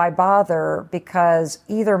go, why bother? Because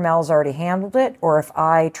either Mel's already handled it, or if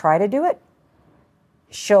I try to do it,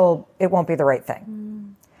 it won't be the right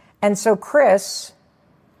thing. And so Chris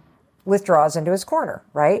withdraws into his corner,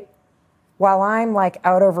 right? While I'm like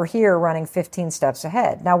out over here running 15 steps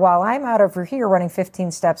ahead. Now, while I'm out over here running 15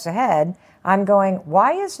 steps ahead, I'm going,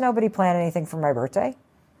 why is nobody planning anything for my birthday?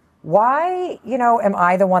 Why, am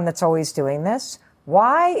I the one that's always doing this?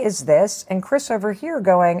 Why is this? And Chris over here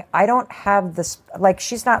going, I don't have this, like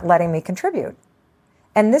she's not letting me contribute.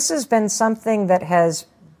 And this has been something that has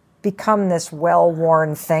become this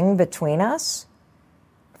well-worn thing between us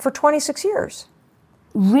for 26 years.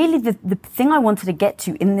 Really, the thing I wanted to get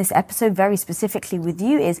to in this episode very specifically with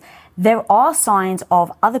you is there are signs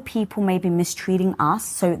of other people maybe mistreating us.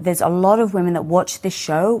 So there's a lot of women that watch this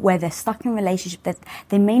show where they're stuck in a relationship that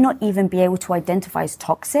they may not even be able to identify as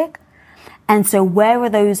toxic. And so where are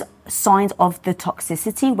those signs of the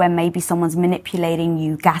toxicity where maybe someone's manipulating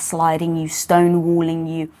you, gaslighting you,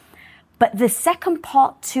 stonewalling you? But the second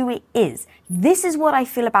part to it is, this is what I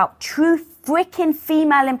feel about true freaking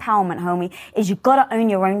female empowerment, homie, is you gotta own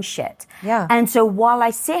your own shit. Yeah. And so while I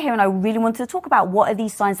sit here and I really wanted to talk about what are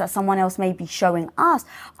these signs that someone else may be showing us,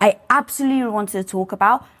 I absolutely wanted to talk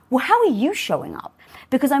about, well, how are you showing up?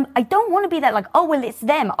 Because I don't want to be that like, oh, well, it's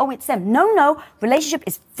them. Oh, it's them. No. Relationship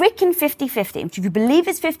is freaking 50-50. If you believe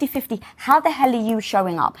it's 50-50, how the hell are you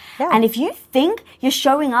showing up? Yeah. And if you think you're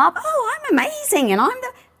showing up, oh, I'm amazing and are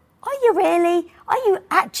you really? Are you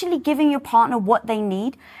actually giving your partner what they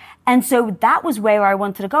need? And so that was where I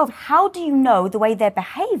wanted to go. How do you know the way they're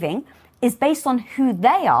behaving is based on who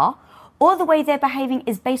they are, or the way they're behaving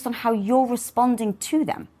is based on how you're responding to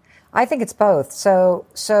them? I think it's both. So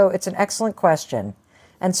it's an excellent question.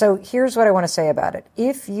 And so here's what I want to say about it.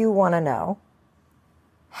 If you want to know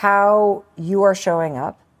how you are showing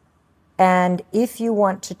up, and if you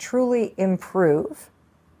want to truly improve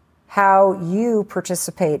how you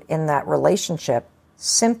participate in that relationship,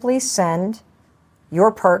 simply send your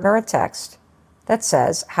partner a text that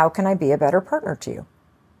says, how can I be a better partner to you?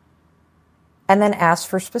 And then ask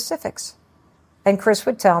for specifics. And Chris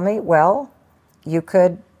would tell me, well, you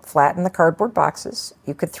could flatten the cardboard boxes.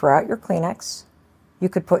 You could throw out your Kleenex. You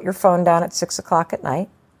could put your phone down at 6 o'clock at night.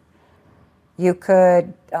 You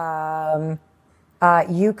could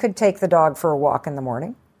take the dog for a walk in the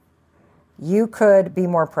morning. You could be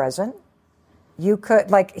more present. You could,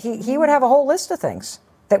 he would have a whole list of things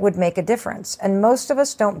that would make a difference. And most of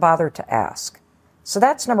us don't bother to ask. So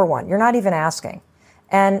that's number one. You're not even asking.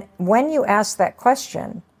 And when you ask that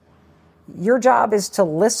question, your job is to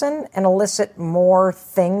listen and elicit more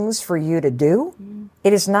things for you to do.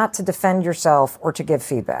 It is not to defend yourself or to give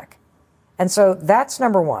feedback. And so that's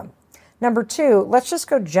number one. Number two, let's just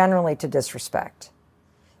go generally to disrespect.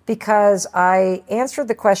 Because I answered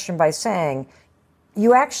the question by saying,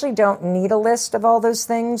 you actually don't need a list of all those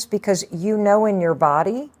things because you know in your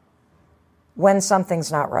body when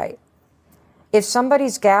something's not right. If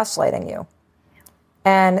somebody's gaslighting you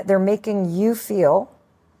and they're making you feel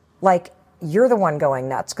like you're the one going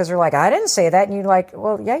nuts because they're like, I didn't say that. And you're like,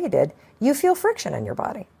 well, yeah, you did. You feel friction in your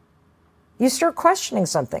body. You start questioning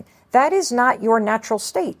something. That is not your natural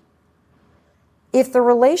state. If the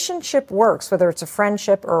relationship works, whether it's a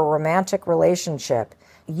friendship or a romantic relationship,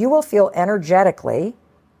 you will feel energetically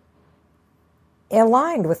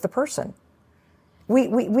aligned with the person.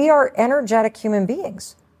 We are energetic human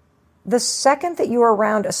beings. The second that you are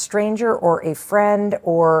around a stranger or a friend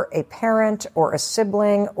or a parent or a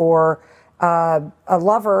sibling or a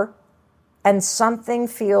lover and something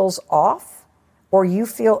feels off, or you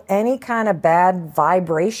feel any kind of bad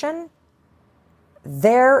vibration,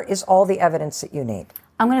 there is all the evidence that you need.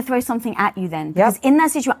 I'm going to throw something at you then. Because in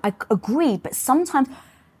that situation, I agree, but sometimes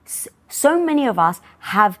so many of us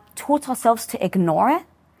have taught ourselves to ignore it,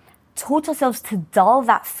 taught ourselves to dull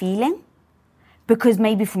that feeling, because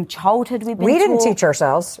maybe from childhood we didn't teach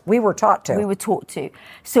ourselves. We were taught to. We were taught to.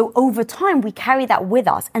 So over time, we carry that with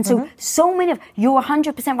us. And so many of, you're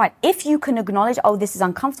 100% right. If you can acknowledge, oh, this is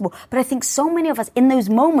uncomfortable. But I think so many of us in those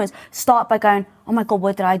moments start by going, oh my God,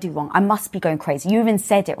 what did I do wrong? I must be going crazy. You even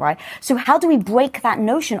said it, right? So how do we break that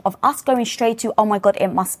notion of us going straight to, oh my God, it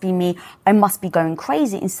must be me. I must be going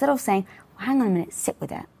crazy, instead of saying, well, hang on a minute, sit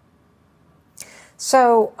with it.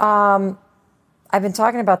 So I've been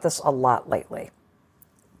talking about this a lot lately.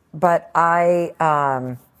 But I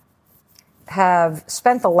have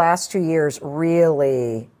spent the last 2 years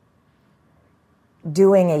really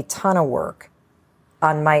doing a ton of work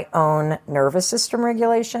on my own nervous system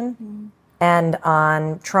regulation and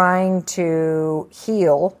on trying to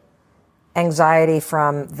heal anxiety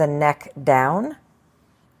from the neck down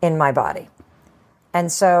in my body.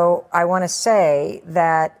 And so I want to say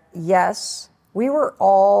that, yes, we were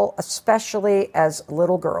all, especially as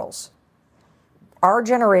little girls, our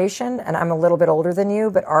generation, and I'm a little bit older than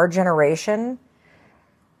you, but our generation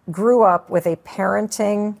grew up with a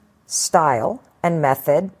parenting style and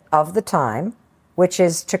method of the time, which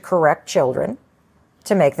is to correct children,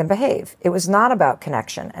 to make them behave. It was not about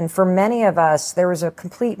connection. And for many of us, there was a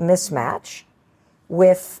complete mismatch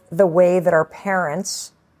with the way that our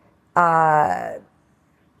parents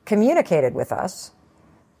communicated with us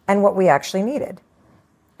and what we actually needed.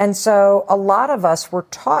 And so a lot of us were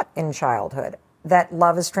taught in childhood that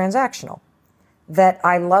love is transactional, that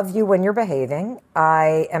I love you when you're behaving,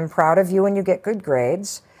 I am proud of you when you get good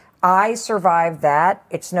grades, I survived that,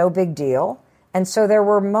 it's no big deal. And so there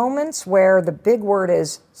were moments where the big word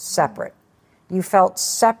is separate. You felt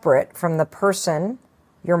separate from the person,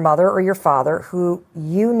 your mother or your father, who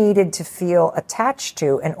you needed to feel attached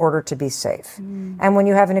to in order to be safe. And when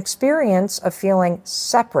you have an experience of feeling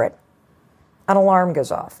separate, an alarm goes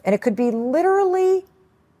off. And it could be literally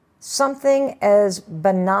something as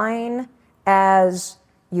benign as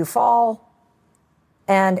you fall,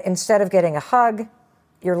 and instead of getting a hug,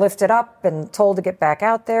 you're lifted up and told to get back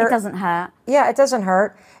out there. It doesn't hurt. Yeah, it doesn't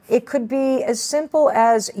hurt. It could be as simple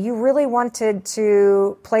as you really wanted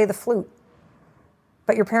to play the flute,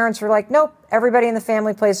 but your parents were like, nope, everybody in the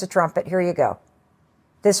family plays the trumpet. Here you go.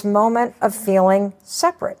 This moment of feeling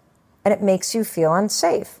separate, and it makes you feel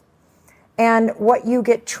unsafe. And what you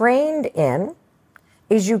get trained in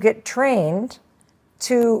is you get trained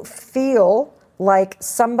to feel like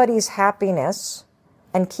somebody's happiness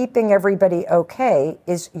and keeping everybody okay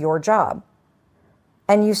is your job.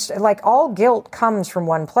 And you, like, all guilt comes from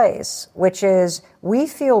one place, which is we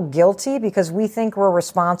feel guilty because we think we're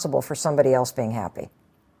responsible for somebody else being happy.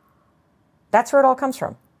 That's where it all comes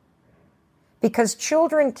from. Because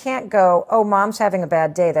children can't go, oh, mom's having a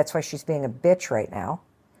bad day, that's why she's being a bitch right now.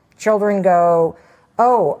 Children go,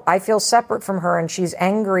 oh, I feel separate from her and she's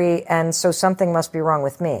angry, and so something must be wrong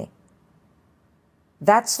with me.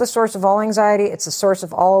 That's the source of all anxiety. It's the source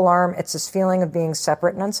of all alarm. It's this feeling of being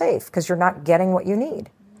separate and unsafe because you're not getting what you need.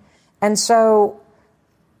 And so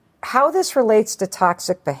how this relates to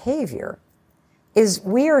toxic behavior is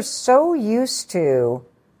we are so used to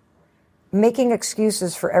making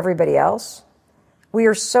excuses for everybody else. We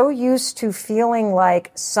are so used to feeling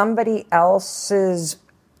like somebody else's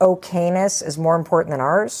okayness is more important than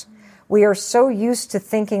ours. We are so used to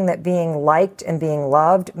thinking that being liked and being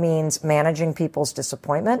loved means managing people's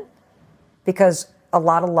disappointment, because a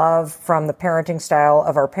lot of love from the parenting style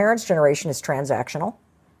of our parents' generation is transactional.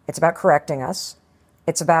 It's about correcting us.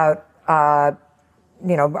 It's about,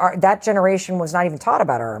 that generation was not even taught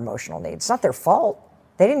about our emotional needs. It's not their fault.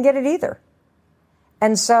 They didn't get it either.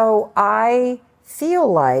 And so I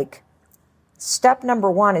feel like step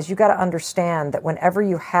number one is you got to understand that whenever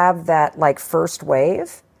you have that like first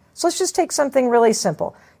wave, so let's just take something really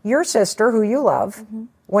simple. Your sister, who you love,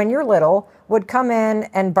 when you're little, would come in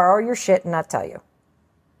and borrow your shit and not tell you.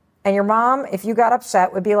 And your mom, if you got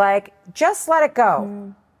upset, would be like, just let it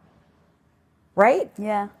go. Right?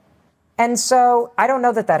 Yeah. And so I don't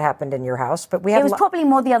know that happened in your house, but we have... It was probably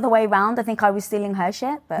more the other way around. I think I was stealing her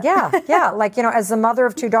shit. But Yeah. Like, as the mother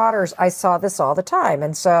of two daughters, I saw this all the time.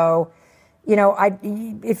 And so,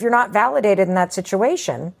 if you're not validated in that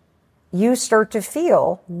situation, you start to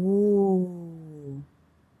feel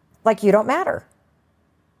like you don't matter.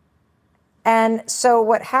 And so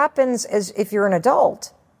what happens is if you're an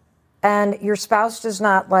adult and your spouse does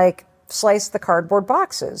not like slice the cardboard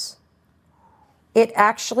boxes, it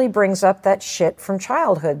actually brings up that shit from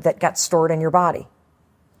childhood that got stored in your body.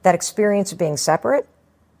 That experience of being separate,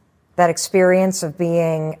 that experience of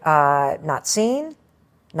being not seen,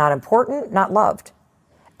 not important, not loved.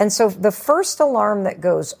 And so the first alarm that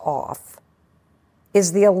goes off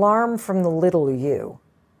is the alarm from the little you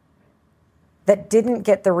that didn't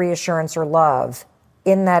get the reassurance or love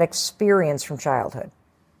in that experience from childhood.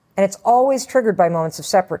 And it's always triggered by moments of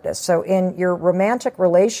separateness. So in your romantic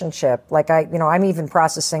relationship, like I'm even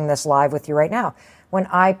processing this live with you right now. When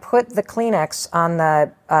I put the Kleenex on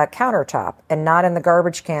the countertop and not in the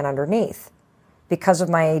garbage can underneath because of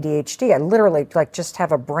my ADHD, I literally just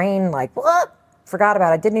have a brain what? Forgot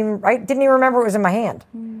about it. I didn't even remember it was in my hand.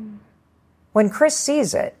 When Chris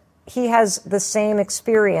sees it, he has the same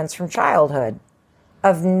experience from childhood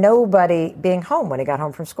of nobody being home when he got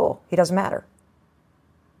home from school. He doesn't matter.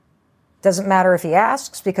 Doesn't matter if he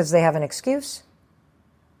asks because they have an excuse.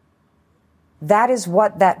 That is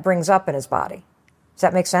what that brings up in his body. Does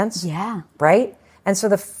that make sense? Yeah. Right? And so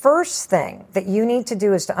the first thing that you need to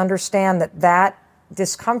do is to understand that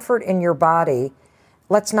discomfort in your body,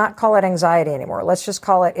 let's not call it anxiety anymore. Let's just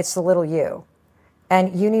call it's the little you.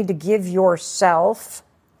 And you need to give yourself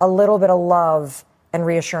a little bit of love and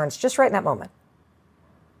reassurance just right in that moment.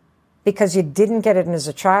 Because you didn't get it as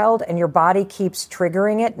a child and your body keeps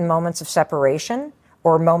triggering it in moments of separation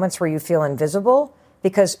or moments where you feel invisible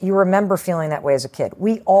because you remember feeling that way as a kid.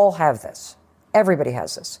 We all have this. Everybody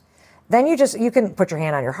has this. Then you can put your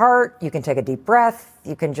hand on your heart. You can take a deep breath.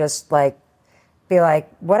 You can just be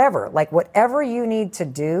whatever you need to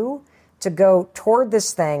do to go toward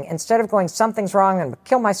this thing instead of going, something's wrong, I'm going to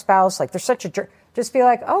kill my spouse. There's such a jerk. Just be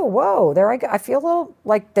oh, whoa, there I go. I feel a little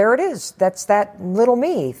there it is. That's that little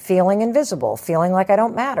me feeling invisible, feeling like I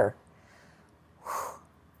don't matter.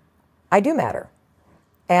 I do matter.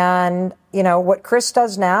 And, what Chris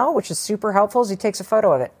does now, which is super helpful, is he takes a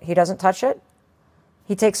photo of it. He doesn't touch it.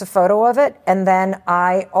 He takes a photo of it. And then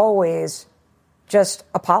I always just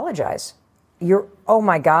apologize. Oh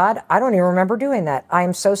my God, I don't even remember doing that. I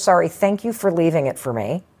am so sorry. Thank you for leaving it for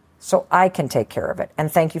me so I can take care of it.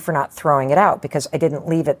 And thank you for not throwing it out because I didn't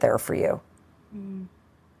leave it there for you.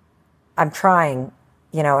 I'm trying,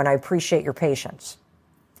 and I appreciate your patience.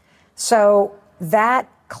 So that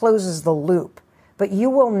closes the loop. But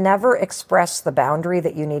you will never express the boundary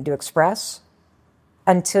that you need to express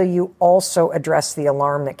until you also address the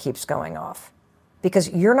alarm that keeps going off. Because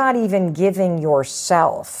you're not even giving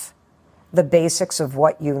yourself the basics of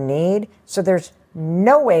what you need. So there's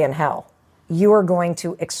no way in hell you are going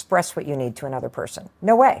to express what you need to another person.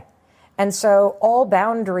 No way. And so all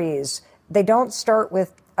boundaries, they don't start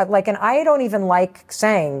with, and I don't even like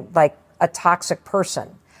saying a toxic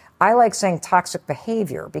person. I like saying toxic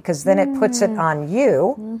behavior because then it puts it on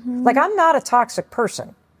you. Mm-hmm. I'm not a toxic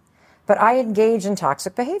person, but I engage in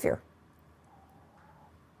toxic behavior.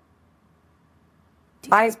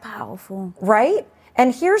 That's powerful. Right?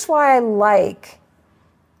 And here's why I like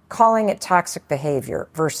calling it toxic behavior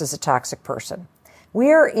versus a toxic person.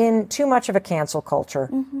 We are in too much of a cancel culture.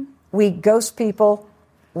 Mm-hmm. We ghost people,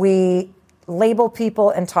 we label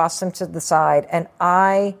people and toss them to the side. And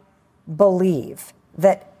I believe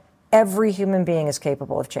that every human being is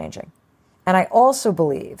capable of changing. And I also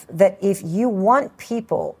believe that if you want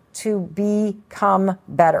people to become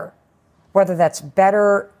better, whether that's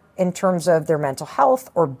better in terms of their mental health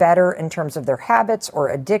or better in terms of their habits or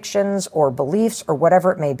addictions or beliefs or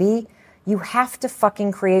whatever it may be, you have to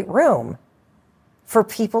fucking create room for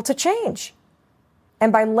people to change.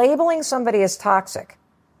 And by labeling somebody as toxic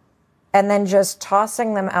and then just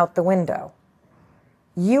tossing them out the window,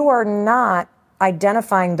 you are not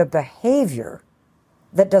identifying the behavior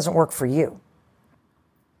that doesn't work for you.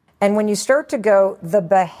 And when you start to go, the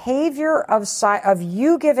behavior of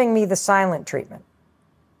you giving me the silent treatment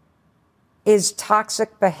is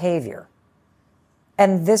toxic behavior.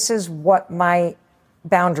 And this is what my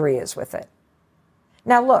boundary is with it.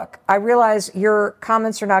 Now, look, I realize your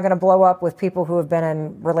comments are not going to blow up with people who have been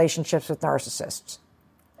in relationships with narcissists.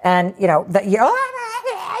 And, they're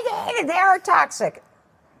toxic.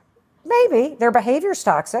 Maybe their behavior's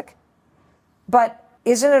toxic. But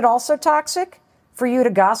isn't it also toxic for you to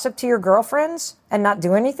gossip to your girlfriends and not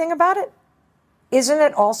do anything about it? Isn't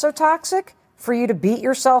it also toxic for you to beat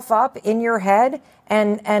yourself up in your head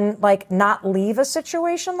and not leave a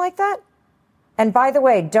situation like that? And by the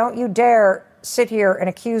way, don't you dare sit here and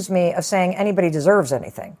accuse me of saying anybody deserves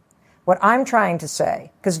anything. What I'm trying to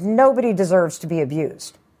say, because nobody deserves to be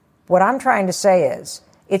abused. What I'm trying to say is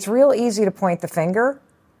it's real easy to point the finger,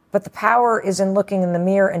 but the power is in looking in the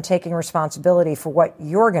mirror and taking responsibility for what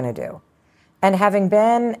you're going to do. And having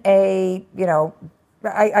been a,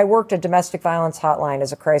 I worked a domestic violence hotline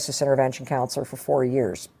as a crisis intervention counselor for 4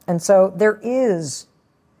 years. And so there is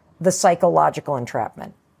the psychological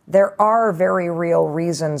entrapment. There are very real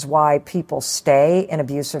reasons why people stay in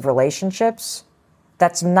abusive relationships.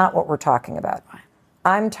 That's not what we're talking about.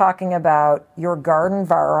 I'm talking about your garden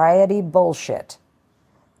variety bullshit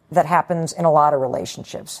that happens in a lot of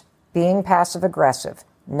relationships. Being passive aggressive,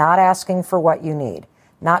 not asking for what you need,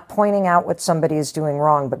 not pointing out what somebody is doing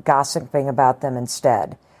wrong, but gossiping about them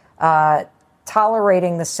instead.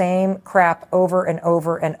 Tolerating the same crap over and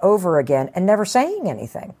over and over again and never saying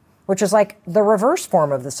anything, which is like the reverse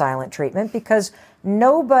form of the silent treatment, because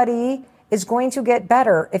nobody is going to get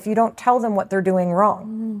better if you don't tell them what they're doing wrong.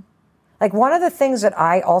 Mm-hmm. Like, one of the things that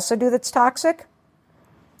I also do that's toxic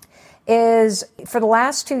is, for the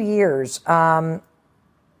last 2 years,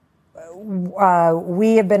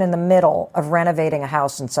 we have been in the middle of renovating a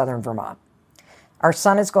house in southern Vermont. Our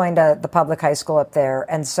son is going to the public high school up there.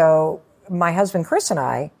 And so my husband, Chris, and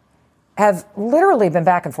I have literally been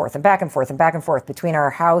back and forth and back and forth and back and forth between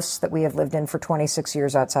our house that we have lived in for 26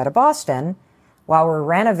 years outside of Boston while we're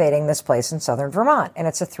renovating this place in southern Vermont. And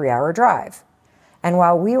it's a 3-hour drive. And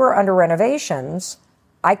while we were under renovations,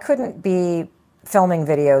 I couldn't be filming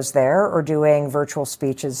videos there or doing virtual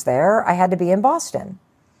speeches there. I had to be in Boston.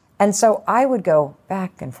 And so I would go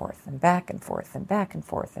back and forth and back and forth and back and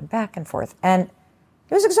forth and back and forth. And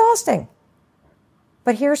it was exhausting.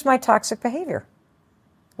 But here's my toxic behavior.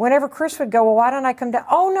 Whenever Chris would go, well, why don't I come down?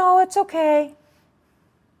 Oh, no, it's okay.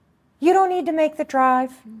 You don't need to make the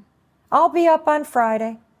drive. I'll be up on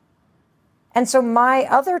Friday. And so my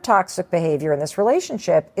other toxic behavior in this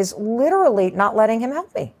relationship is literally not letting him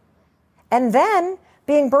help me. And then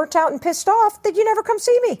being burnt out and pissed off that you never come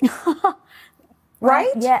see me. Right?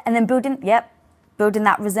 Yeah, and then building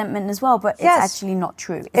that resentment as well, but it's actually not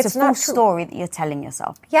true. It's a false story that you're telling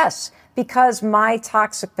yourself. Yes, because my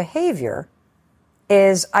toxic behavior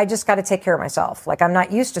is I just got to take care of myself. Like, I'm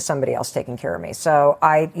not used to somebody else taking care of me. So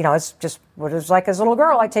it's just what it was like as a little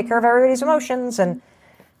girl. I take care of everybody's emotions, and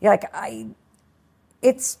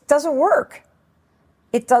it doesn't work.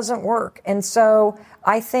 It doesn't work. And so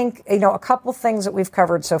I think, a couple things that we've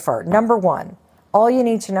covered so far. Number one, all you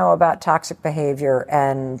need to know about toxic behavior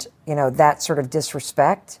and, that sort of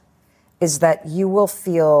disrespect is that you will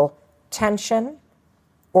feel tension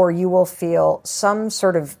or you will feel some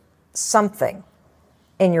sort of something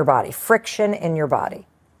in your body, friction in your body.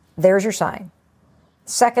 There's your sign.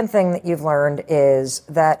 Second thing that you've learned is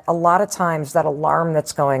that a lot of times that alarm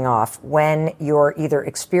that's going off when you're either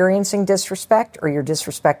experiencing disrespect or you're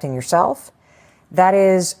disrespecting yourself, that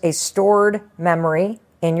is a stored memory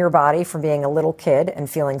in your body from being a little kid and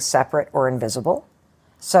feeling separate or invisible.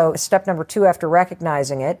 So step number 2 after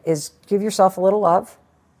recognizing it is give yourself a little love.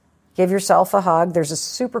 Give yourself a hug. There's a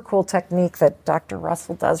super cool technique that Dr.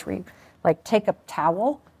 Russell does where you take a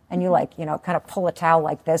towel and you kind of pull a towel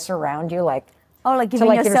like this around you,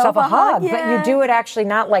 giving yourself a hug. Yeah. But you do it actually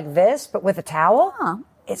not like this, but with a towel. Oh.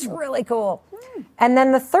 It's really cool. And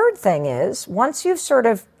then the third thing is, once you've sort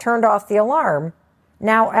of turned off the alarm,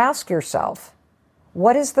 now ask yourself,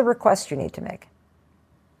 what is the request you need to make?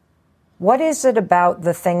 What is it about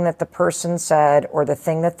the thing that the person said or the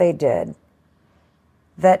thing that they did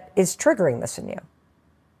that is triggering this in you?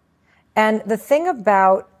 And the thing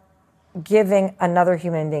about giving another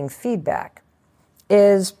human being feedback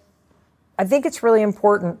is, I think it's really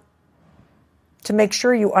important to make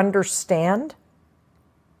sure you understand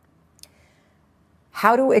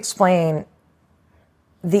how to explain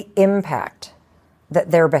the impact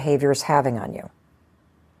that their behavior is having on you.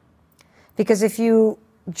 Because if you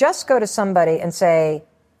just go to somebody and say,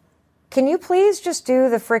 can you please just do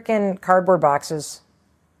the frickin' cardboard boxes?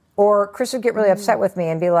 Or Chris would get really upset with me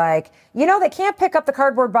and be like, they can't pick up the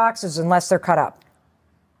cardboard boxes unless they're cut up.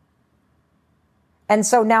 And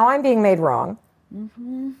so now I'm being made wrong.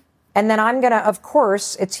 Mm-hmm. And then I'm going to, of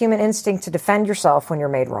course, it's human instinct to defend yourself when you're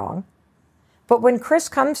made wrong. But when Chris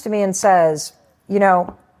comes to me and says,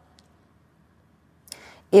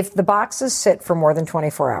 if the boxes sit for more than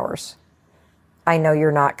 24 hours, I know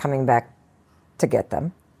you're not coming back to get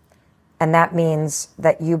them. And that means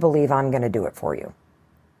that you believe I'm going to do it for you.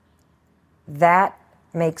 That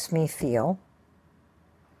makes me feel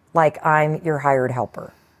like I'm your hired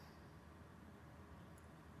helper.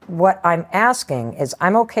 What I'm asking is,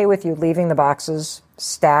 I'm okay with you leaving the boxes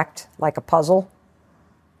stacked like a puzzle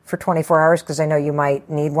for 24 hours because I know you might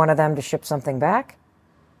need one of them to ship something back.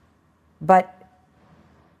 But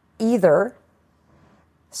either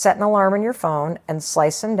set an alarm on your phone and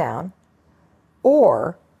slice them down,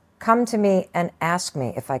 or come to me and ask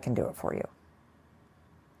me if I can do it for you.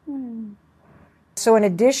 So in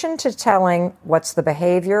addition to telling what's the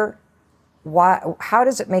behavior, why, how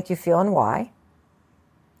does it make you feel and why?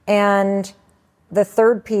 And the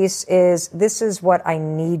third piece is, this is what I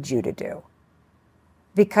need you to do.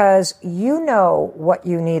 Because you know what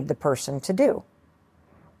you need the person to do.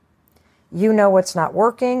 You know what's not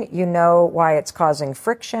working. You know why it's causing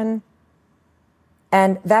friction.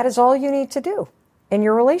 And that is all you need to do in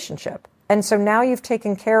your relationship. And so now you've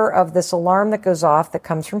taken care of this alarm that goes off that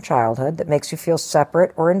comes from childhood that makes you feel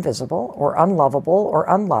separate or invisible or unlovable or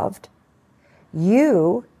unloved.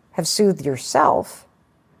 You have soothed yourself,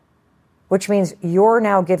 which means you're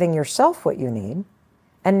now giving yourself what you need.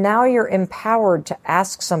 And now you're empowered to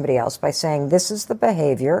ask somebody else by saying, this is the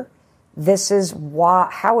behavior. This is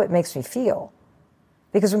how it makes me feel.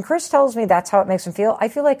 Because when Chris tells me that's how it makes him feel, I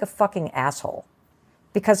feel like a fucking asshole.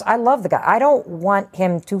 Because I love the guy. I don't want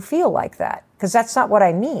him to feel like that, because that's not what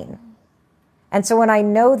I mean. And so when I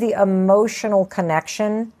know the emotional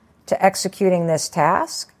connection to executing this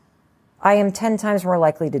task, I am 10 times more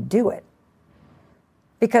likely to do it.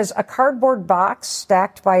 Because a cardboard box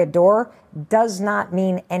stacked by a door does not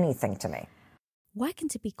mean anything to me. Working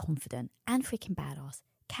to be confident and freaking badass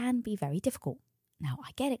can be very difficult. Now,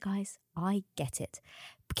 I get it, guys. I get it.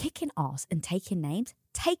 Kicking ass and taking names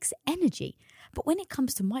takes energy. But when it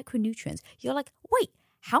comes to micronutrients, you're like, wait,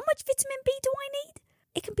 how much vitamin B do I need?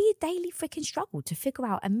 It can be a daily freaking struggle to figure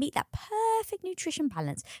out and meet that perfect nutrition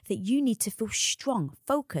balance that you need to feel strong,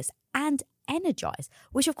 focused, and energized,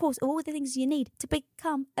 which of course are all the things you need to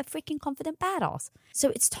become a freaking confident badass. So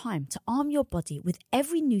it's time to arm your body with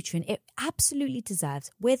every nutrient it absolutely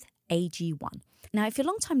deserves with AG1. Now, if you're a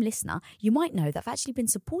long-time listener, you might know that I've actually been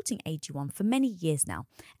supporting AG1 for many years now.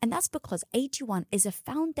 And that's because AG1 is a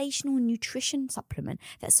foundational nutrition supplement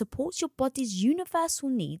that supports your body's universal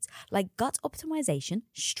needs like gut optimization,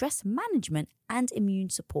 stress management, and immune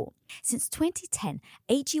support. Since 2010,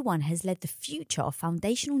 AG1 has led the future of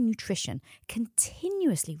foundational nutrition,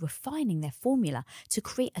 continuously refining their formula to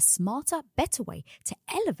create a smarter, better way to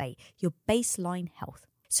elevate your baseline health.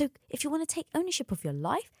 So if you want to take ownership of your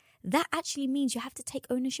life, that actually means you have to take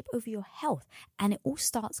ownership over your health. And it all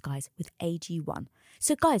starts, guys, with AG1.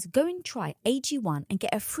 So guys, go and try AG1 and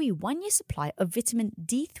get a free 1-year supply of vitamin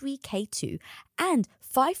D3K2 and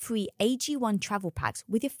 5 free AG1 travel packs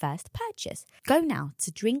with your first purchase. Go now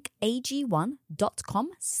to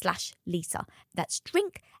drinkag1.com/Lisa. That's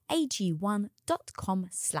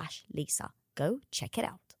drinkag1.com/Lisa. Go check it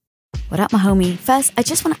out. What up, my homie? First, I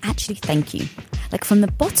just want to actually thank you. Like from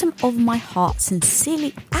the bottom of my heart,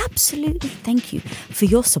 sincerely, absolutely thank you for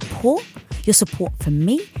your support for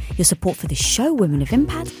me, your support for the show, Women of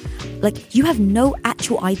Impact. Like, you have no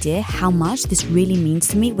actual idea how much this really means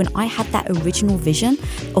to me when I had that original vision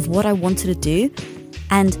of what I wanted to do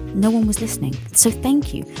and no one was listening. So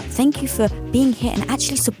thank you. Thank you for being here and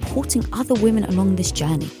actually supporting other women along this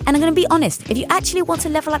journey. And I'm going to be honest, if you actually want to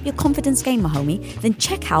level up your confidence game, my homie, then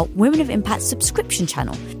check out Women of Impact's subscription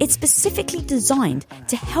channel. It's specifically designed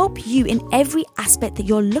to help you in every aspect that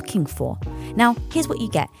you're looking for. Now, here's what you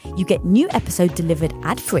get. You get new episodes delivered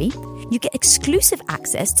ad-free. You get exclusive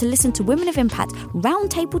access to listen to Women of Impact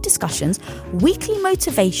roundtable discussions, weekly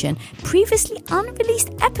motivation, previously unreleased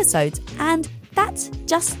episodes, and that's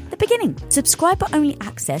just the beginning. Subscriber-only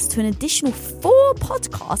access to an additional 4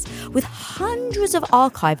 podcasts with hundreds of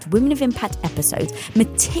archived Women of Impact episodes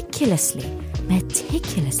meticulously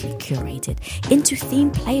curated into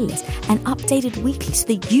themed playlists and updated weekly so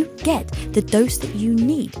that you get the dose that you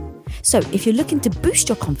need. So if you're looking to boost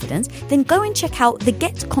your confidence, then go and check out the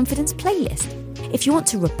Get Confidence playlist. If you want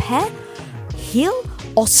to repair, heal,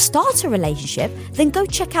 or start a relationship, then go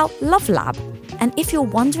check out Love Lab. And if you're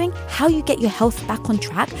wondering how you get your health back on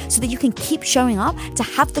track so that you can keep showing up to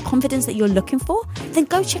have the confidence that you're looking for, then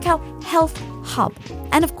go check out Health Hub.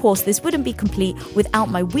 And of course, this wouldn't be complete without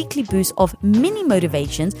my weekly boost of mini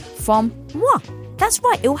motivations from moi. That's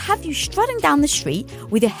right, it will have you strutting down the street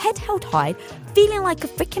with your head held high, feeling like a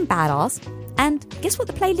freaking badass. And guess what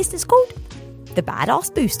the playlist is called? The Badass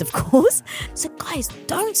Boost, of course. So guys,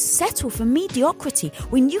 don't settle for mediocrity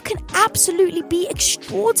when you can absolutely be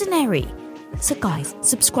extraordinary. So guys,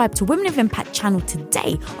 subscribe to Women of Impact channel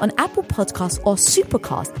today on Apple Podcasts or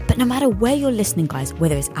Supercast. But no matter where you're listening, guys,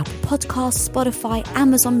 whether it's Apple Podcasts, Spotify,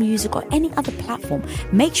 Amazon Music, or any other platform,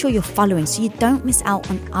 make sure you're following so you don't miss out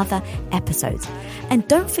on other episodes. And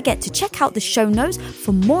don't forget to check out the show notes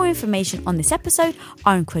for more information on this episode,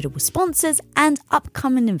 our incredible sponsors, and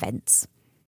upcoming events.